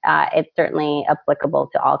 but it's certainly applicable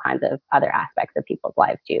to all kinds of other aspects of people's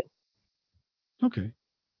lives too. Okay,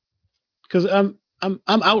 because I'm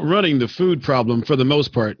outrunning the food problem for the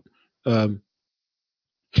most part. When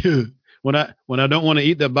I don't want to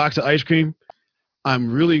eat that box of ice cream,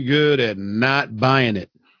 I'm really good at not buying it.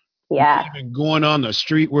 Yeah, even going on the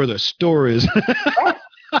street where the store is. Right.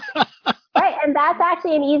 Right, and that's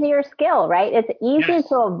actually an easier skill, right? It's easier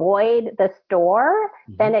to avoid the store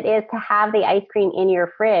than it is to have the ice cream in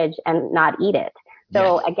your fridge and not eat it.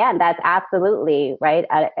 So again, that's absolutely right.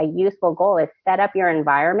 A useful goal is set up your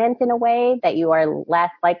environment in a way that you are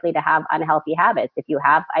less likely to have unhealthy habits. If you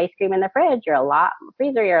have ice cream in the fridge, you're a lot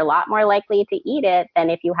more likely to eat it than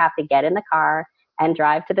if you have to get in the car and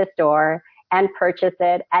drive to the store and purchase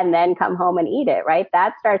it and then come home and eat it, right?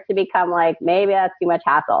 That starts to become like, maybe that's too much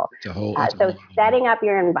hassle. So setting up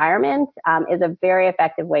your environment is a very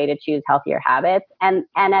effective way to choose healthier habits. And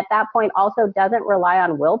at that point also doesn't rely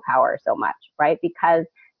on willpower so much, right? Because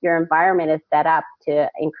your environment is set up to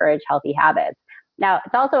encourage healthy habits. Now,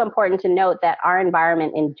 it's also important to note that our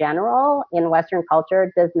environment in general in Western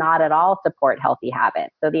culture does not at all support healthy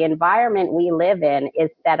habits. So the environment we live in is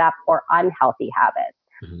set up for unhealthy habits.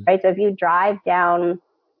 Mm-hmm. Right. So if you drive down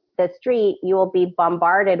the street, you will be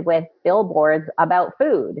bombarded with billboards about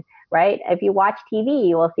food, right? If you watch TV,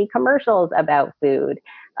 you will see commercials about food.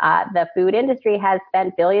 The food industry has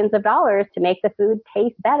spent billions of dollars to make the food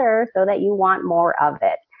taste better so that you want more of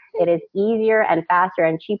it. It is easier and faster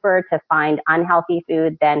and cheaper to find unhealthy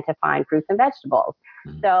food than to find fruits and vegetables.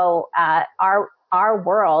 Mm-hmm. So our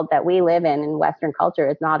world that we live in Western culture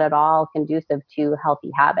is not at all conducive to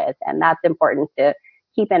healthy habits. And that's important to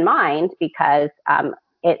keep in mind because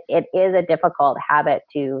it is a difficult habit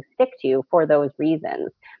to stick to for those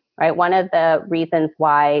reasons, right? One of the reasons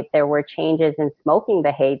why there were changes in smoking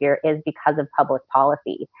behavior is because of public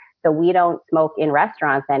policy. So we don't smoke in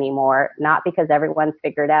restaurants anymore, not because everyone's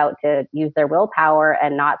figured out to use their willpower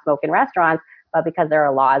and not smoke in restaurants, but because there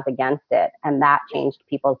are laws against it. And that changed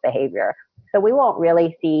people's behavior. So we won't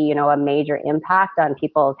really see, a major impact on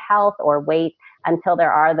people's health or weight until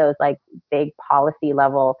there are those like big policy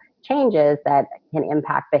level changes that can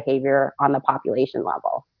impact behavior on the population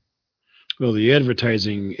level. Well, the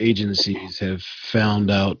advertising agencies have found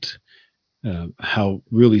out how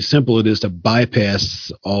really simple it is to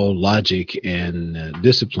bypass all logic and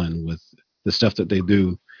discipline with the stuff that they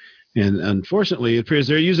do. And unfortunately, it appears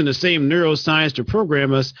they're using the same neuroscience to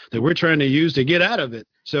program us that we're trying to use to get out of it.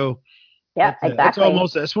 So yeah, exactly.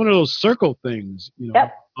 That's one of those circle things,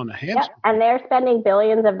 Yep. on a hamster. Yep. And they're spending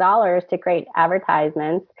billions of dollars to create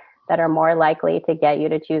advertisements that are more likely to get you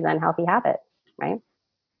to choose unhealthy habits, right?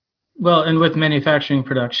 Well, and with manufacturing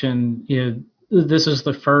production, this is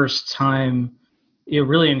the first time,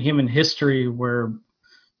 really in human history where,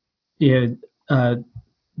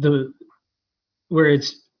 where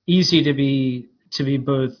it's easy to be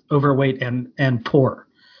both overweight and poor.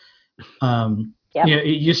 Yep.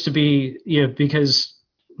 It used to be, because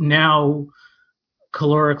now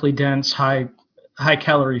calorically dense, high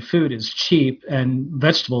calorie food is cheap and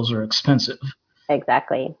vegetables are expensive.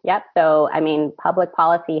 Exactly. Yep. So, public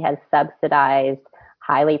policy has subsidized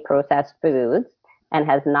highly processed foods and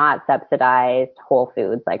has not subsidized whole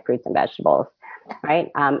foods like fruits and vegetables,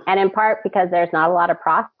 right? And in part because there's not a lot of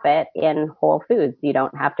profit in whole foods. You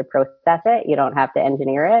don't have to process it. You don't have to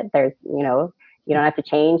engineer it. You don't have to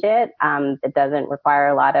change it. It doesn't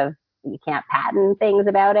require you can't patent things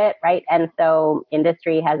about it, right? And so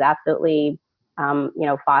industry has absolutely,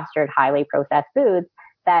 fostered highly processed foods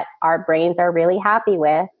that our brains are really happy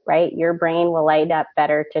with, right? Your brain will light up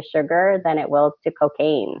better to sugar than it will to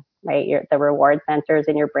cocaine, right? The reward sensors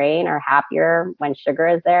in your brain are happier when sugar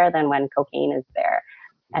is there than when cocaine is there.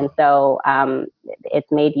 And so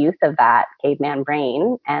it's made use of that caveman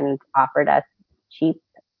brain and offered us cheap,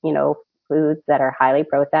 foods that are highly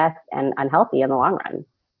processed and unhealthy in the long run.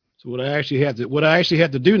 So what I actually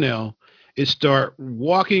have to do now is start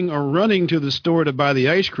walking or running to the store to buy the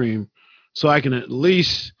ice cream, so I can at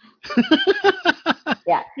least.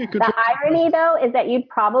 Yeah. The irony, though, is that you'd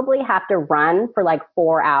probably have to run for like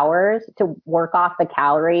 4 hours to work off the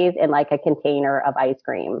calories in like a container of ice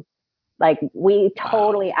cream. Like we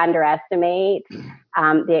totally underestimate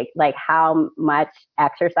how much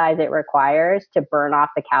exercise it requires to burn off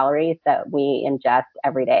the calories that we ingest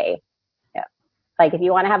every day. Yeah. Like if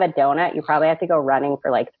you want to have a donut, you probably have to go running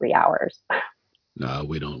for like 3 hours. No,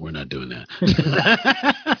 we don't. We're not doing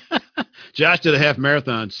that. Josh did a half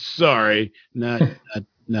marathon. Sorry, not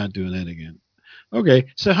doing that again. Okay,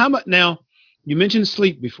 so how much now? You mentioned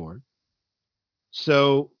sleep before.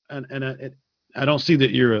 So, and I don't see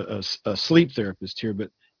that you're a sleep therapist here,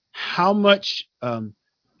 but how much?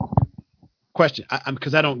 Question,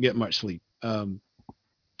 because I don't get much sleep.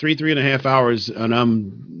 3.5 hours, and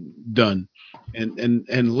I'm done.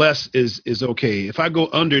 And less is okay. If I go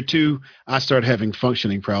under 2, I start having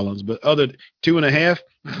functioning problems. But other 2.5,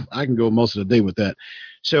 I can go most of the day with that.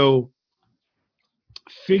 So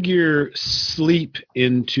figure sleep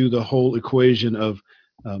into the whole equation of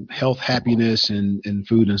health, happiness, and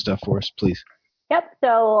food and stuff for us, please. Yep.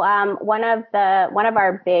 So one of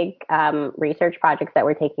our big research projects that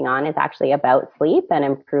we're taking on is actually about sleep and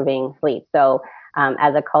improving sleep. So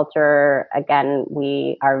as a culture, again,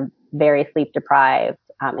 we are very sleep deprived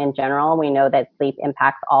in general. We know that sleep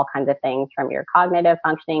impacts all kinds of things from your cognitive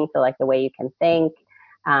functioning, so like the way you can think,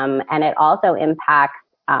 and it also impacts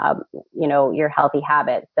your healthy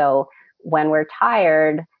habits. So when we're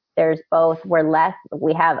tired,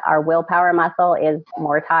 we have our willpower muscle is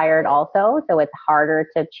more tired also, so it's harder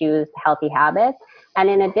to choose healthy habits. And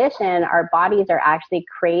in addition, our bodies are actually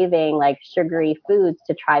craving like sugary foods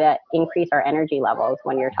to try to increase our energy levels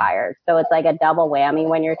when you're tired. So it's like a double whammy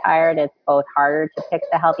when you're tired. It's both harder to pick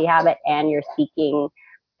the healthy habit and you're seeking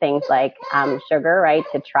things like sugar, right,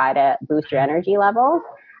 to try to boost your energy levels.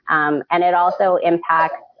 And it also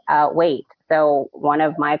impacts weight. So one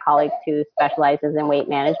of my colleagues who specializes in weight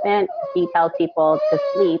management, he tells people to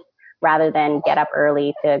sleep rather than get up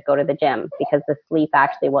early to go to the gym, because the sleep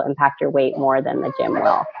actually will impact your weight more than the gym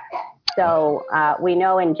will. So we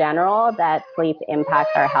know in general that sleep impacts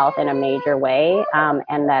our health in a major way,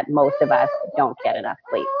 and that most of us don't get enough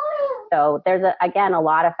sleep. So there's, a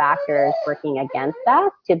lot of factors working against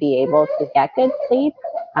us to be able to get good sleep.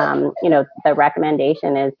 The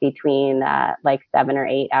recommendation is between 7 or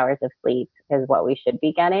 8 hours of sleep is what we should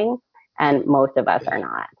be getting, and most of us are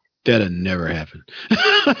not. That'll never happen.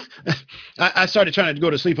 I started trying to go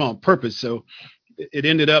to sleep on purpose, so it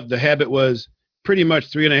ended up, the habit was pretty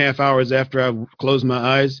much 3.5 hours after I close my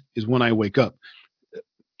eyes is when I wake up.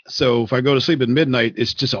 So if I go to sleep at midnight,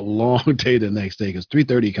 it's just a long day the next day, because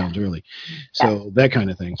 3:30 comes early. So that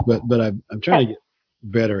kind of things. But I'm trying to get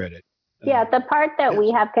better at it. Yeah, the part that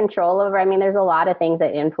we have control over, I mean, there's a lot of things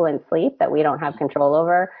that influence sleep that we don't have control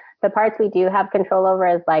over. The parts we do have control over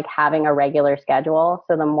is like having a regular schedule.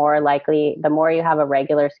 So the more you have a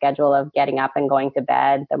regular schedule of getting up and going to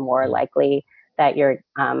bed, the more likely that you're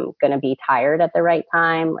going to be tired at the right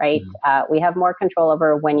time, right? We have more control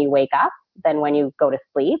over when you wake up than when you go to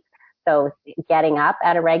sleep. So getting up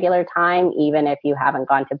at a regular time, even if you haven't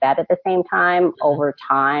gone to bed at the same time, over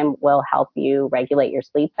time will help you regulate your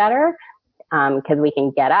sleep better, because we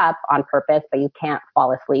can get up on purpose, but you can't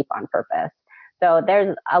fall asleep on purpose. So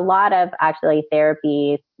there's a lot of actually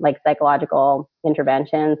therapies, like psychological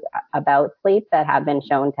interventions about sleep that have been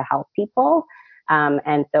shown to help people.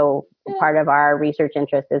 And so part of our research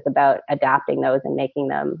interest is about adapting those and making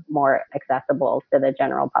them more accessible to the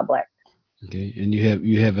general public. Okay, and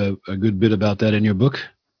you have a good bit about that in your book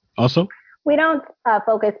also? We don't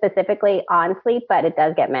focus specifically on sleep, but it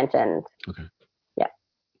does get mentioned. Okay. Yeah.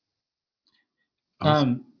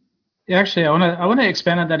 Awesome. Actually, I want to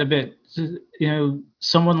expand on that a bit.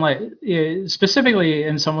 Someone like, specifically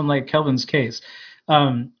in someone like Kelvin's case,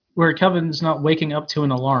 where Kelvin's not waking up to an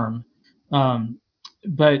alarm,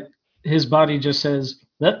 but his body just says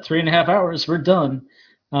that 3.5 hours, we're done.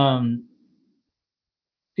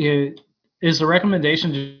 Is the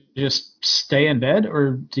recommendation to just stay in bed,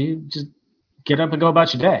 or do you just get up and go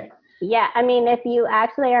about your day? Yeah, I mean, if you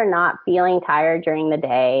actually are not feeling tired during the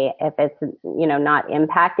day, if it's, not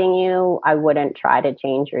impacting you, I wouldn't try to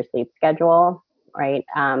change your sleep schedule, right?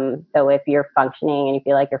 So if you're functioning and you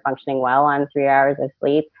feel like you're functioning well on 3 hours of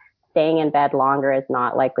sleep, staying in bed longer is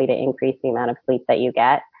not likely to increase the amount of sleep that you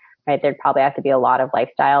get. right? There'd probably have to be a lot of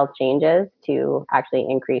lifestyle changes to actually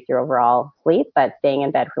increase your overall sleep, but staying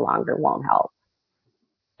in bed for longer won't help.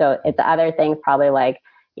 So it's other things probably like,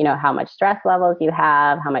 how much stress levels you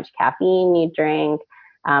have, how much caffeine you drink.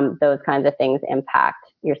 Those kinds of things impact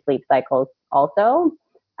your sleep cycles also.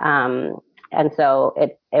 And so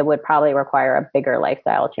it would probably require a bigger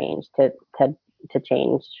lifestyle change to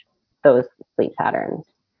change those sleep patterns.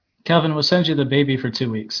 Calvin, we'll send you the baby for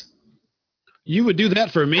 2 weeks. You would do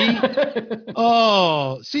that for me?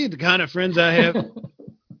 Oh, see the kind of friends I have.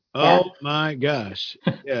 Oh my gosh.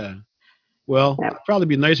 Yeah. Well, it'd probably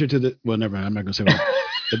be nicer to never mind. I'm not going to say what.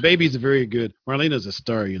 The baby's very good. Marlena's a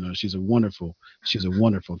star, She's a wonderful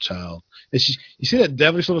child. And you see that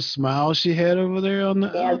devilish little smile she had over there on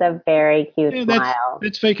the. She has a very cute smile.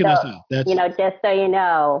 That's faking us out. That's just so you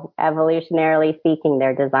know, evolutionarily speaking,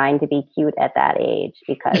 they're designed to be cute at that age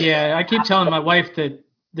because. Yeah, I keep telling my wife that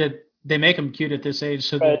they make them cute at this age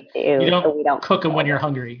so that you don't cook them when you're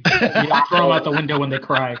hungry. You don't throw them out the window when they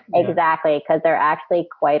cry. Exactly, because they're actually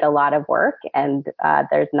quite a lot of work, and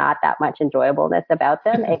there's not that much enjoyableness about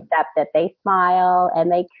them, except that they smile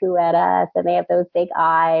and they coo at us and they have those big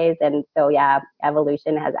eyes. And so, yeah,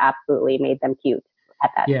 evolution has absolutely made them cute at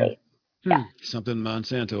that stage. Yeah. Something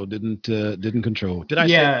Monsanto didn't control. Did I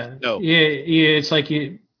say no? Yeah, it's like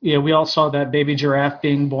we all saw that baby giraffe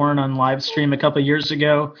being born on live stream a couple of years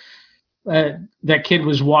ago. That kid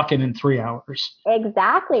was walking in 3 hours.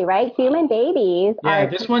 Exactly, right? Human babies are.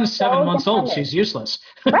 This one's 7 months old. She's useless.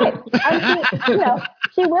 Right. And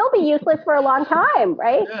she will be useless for a long time,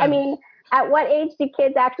 right? Yeah. I mean, at what age do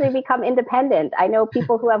kids actually become independent? I know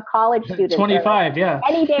people who have college students. 25, yeah.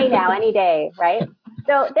 Any day, right?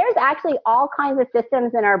 So there's actually all kinds of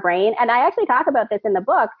systems in our brain. And I actually talk about this in the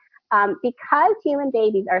book because human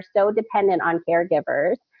babies are so dependent on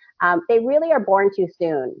caregivers. They really are born too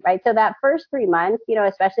soon, right? So that first 3 months,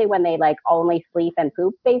 especially when they like only sleep and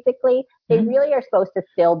poop, basically, they really are supposed to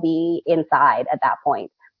still be inside at that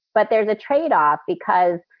point. But there's a trade-off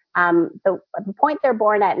because the point they're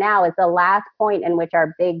born at now is the last point in which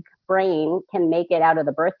our big brain can make it out of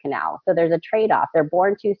the birth canal. So there's a trade-off. They're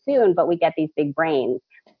born too soon, but we get these big brains.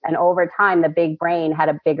 And over time, the big brain had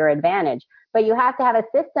a bigger advantage. But you have to have a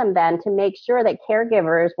system then to make sure that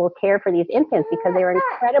caregivers will care for these infants because they are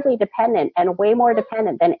incredibly dependent and way more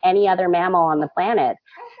dependent than any other mammal on the planet.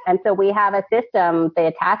 And so we have a system, the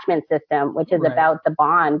attachment system, which is about the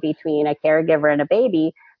bond between a caregiver and a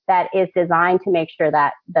baby that is designed to make sure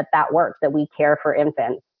that works, that we care for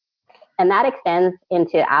infants. And that extends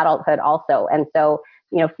into adulthood also. And so,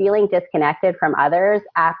 feeling disconnected from others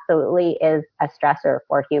absolutely is a stressor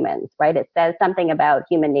for humans, right? It says something about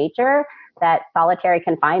human nature that solitary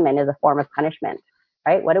confinement is a form of punishment,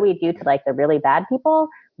 right? What do we do to like the really bad people?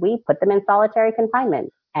 We put them in solitary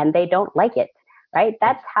confinement and they don't like it, right?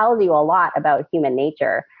 That tells you a lot about human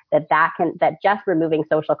nature, that just removing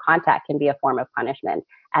social contact can be a form of punishment.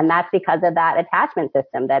 And that's because of that attachment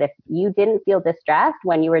system, that if you didn't feel distressed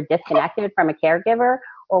when you were disconnected from a caregiver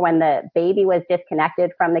or when the baby was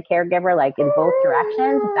disconnected from the caregiver, like in both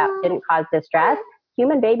directions, that didn't cause distress,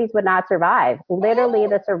 human babies would not survive. Literally,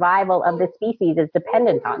 the survival of the species is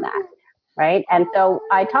dependent on that, right? And so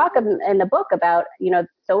I talk in the book about,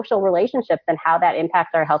 social relationships and how that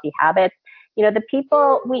impacts our healthy habits. The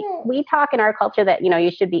people, we talk in our culture that,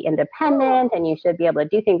 you should be independent and you should be able to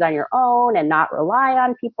do things on your own and not rely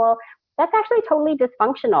on people. That's actually totally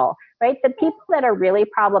dysfunctional, right? The people that are really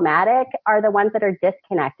problematic are the ones that are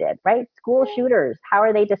disconnected, right? School shooters, how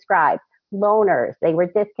are they described? Loners. They were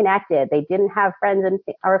disconnected. They didn't have friends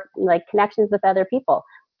or like connections with other people.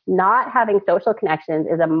 Not having social connections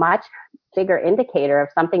is a much bigger indicator of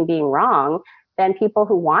something being wrong than people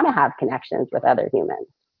who want to have connections with other humans.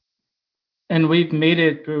 And we've made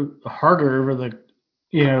it harder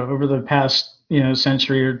over the past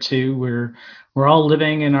century or two, where we're all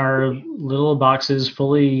living in our little boxes,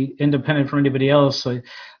 fully independent from anybody else.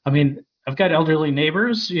 I mean, I've got elderly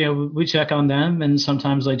neighbors. We check on them, and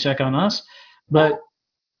sometimes they check on us. But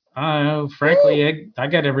frankly, I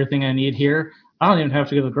got everything I need here. I don't even have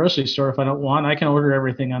to go to the grocery store if I don't want. I can order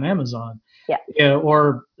everything on Amazon. Yeah.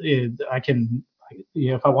 Or I can.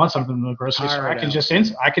 If I want something in the grocery store, I can just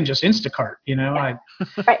Instacart. Right.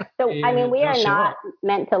 So I mean, we are not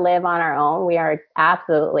meant to live on our own. We are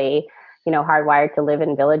absolutely, hardwired to live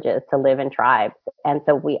in villages, to live in tribes, and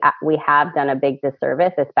so we have done a big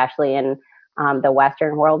disservice, especially in the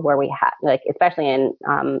Western world, where we have, especially in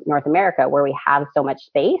North America, where we have so much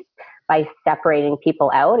space, by separating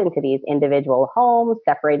people out into these individual homes,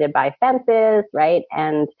 separated by fences, right?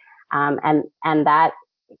 And that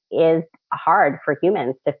is hard for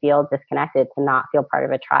humans to feel disconnected, to not feel part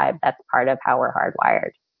of a tribe. That's part of how we're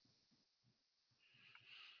hardwired.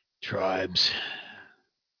 Tribes.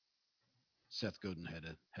 Seth Godin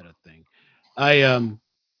had a thing. I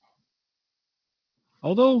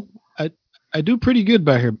although I do pretty good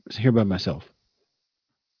here by myself,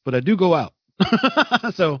 but I do go out.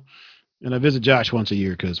 So, and I visit Josh once a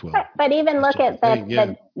year because, well. But even look at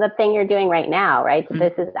the thing you're doing right now, right? Mm-hmm.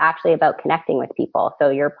 This is actually about connecting with people. So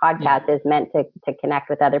your podcast is meant to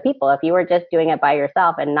connect with other people. If you were just doing it by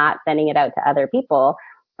yourself and not sending it out to other people,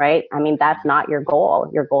 right? I mean, that's not your goal.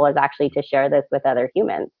 Your goal is actually to share this with other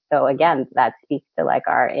humans. So again, that speaks to like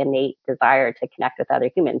our innate desire to connect with other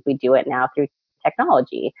humans. We do it now through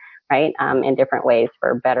technology, right? In different ways,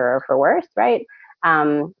 for better or for worse, right?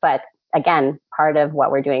 But again, part of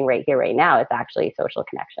what we're doing right here, right now is actually social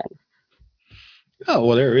connection. Oh,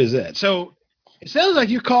 well, there is that. So it sounds like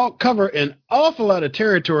you cover an awful lot of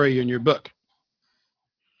territory in your book.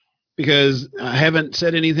 Because I haven't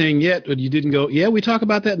said anything yet, but you didn't go, yeah, we talk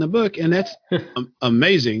about that in the book. And that's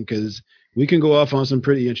amazing because we can go off on some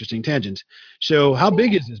pretty interesting tangents. So how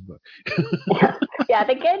big is this book? Yeah,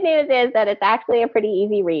 the good news is that it's actually a pretty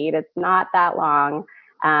easy read. It's not that long.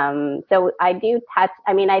 So I do touch,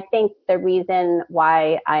 I think the reason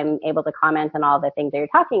why I'm able to comment on all the things that you're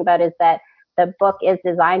talking about is that the book is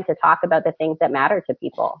designed to talk about the things that matter to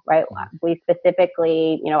people, right? I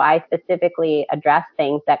specifically address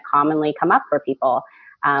things that commonly come up for people.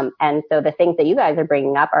 And so the things that you guys are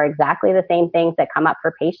bringing up are exactly the same things that come up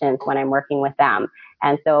for patients when I'm working with them.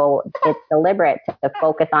 And so it's deliberate to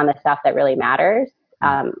focus on the stuff that really matters,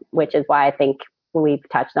 which is why I think we've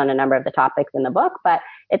touched on a number of the topics in the book, but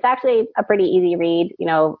it's actually a pretty easy read.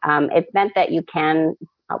 It's meant that you can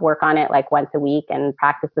work on it like once a week and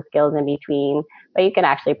practice the skills in between, but you can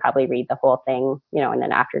actually probably read the whole thing, in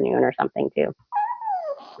an afternoon or something too.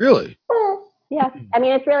 Really? Yeah.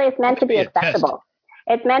 It's meant to be accessible.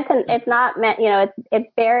 It's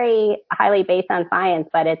very highly based on science,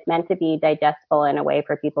 but it's meant to be digestible in a way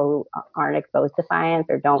for people who aren't exposed to science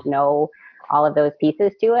or don't know all of those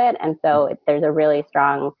pieces to it. And so there's a really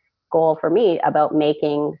strong goal for me about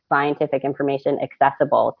making scientific information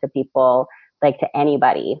accessible to people, like to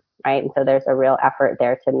anybody, right? And so there's a real effort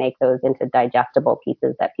there to make those into digestible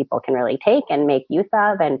pieces that people can really take and make use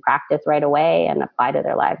of and practice right away and apply to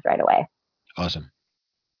their lives right away. Awesome.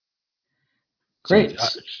 Great.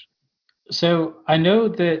 So I know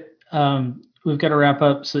that we've got to wrap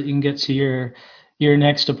up so that you can get to your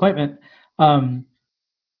next appointment.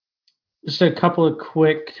 Just a couple of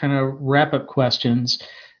quick kind of wrap-up questions.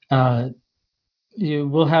 We'll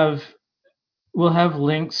have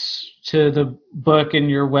links to the book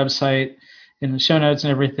and your website in the show notes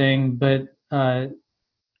and everything, but is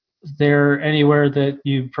there anywhere that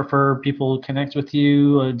you prefer people connect with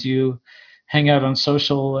you? Do you hang out on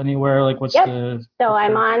social anywhere? Like what's the... So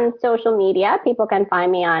I'm on social media. People can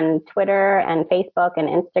find me on Twitter and Facebook and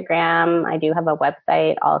Instagram. I do have a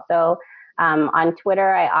website also. On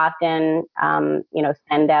Twitter, I often,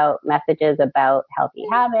 send out messages about healthy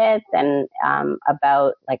habits and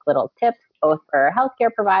about like little tips, both for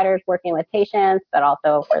healthcare providers working with patients, but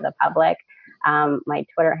also for the public. My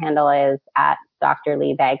Twitter handle is at Dr.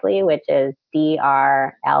 Lee Bagley, which is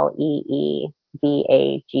DrLeeBagggley.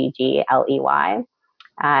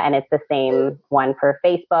 And it's the same one for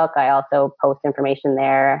Facebook. I also post information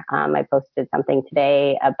there. I posted something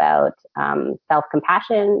today about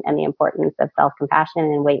self-compassion and the importance of self-compassion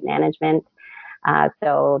in weight management.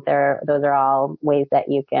 So those are all ways that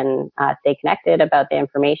you can stay connected about the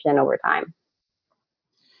information over time.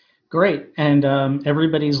 Great. And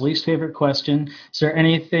everybody's least favorite question. Is there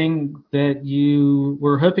anything that you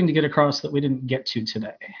were hoping to get across that we didn't get to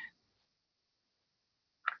today?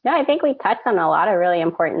 No, I think we touched on a lot of really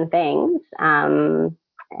important things. I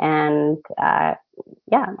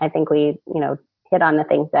think we, hit on the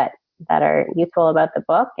things that are useful about the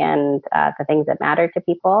book and the things that matter to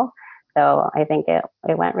people. So I think it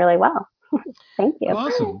went really well. Thank you.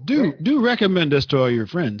 Awesome. Do recommend us to all your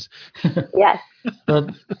friends. Yes. Well,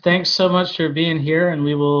 thanks so much for being here, and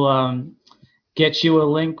we will get you a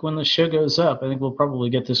link when the show goes up. I think we'll probably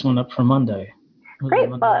get this one up for Monday.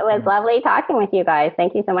 Great. Well, it was lovely talking with you guys.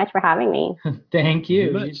 Thank you so much for having me. Thank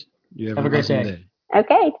you. You have a great day.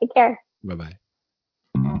 Okay. Take care. Bye-bye.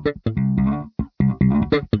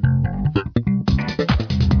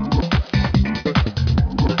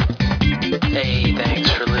 Hey,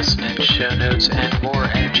 thanks for listening. Show notes and more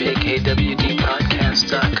at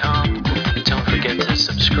jkwdpodcast.com. Don't forget to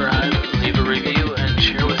subscribe, leave a review, and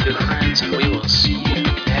share with your friends, and we will see you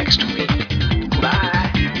next week. Bye.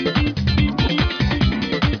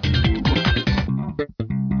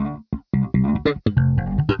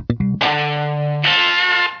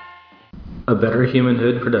 A Better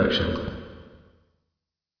Humanhood production.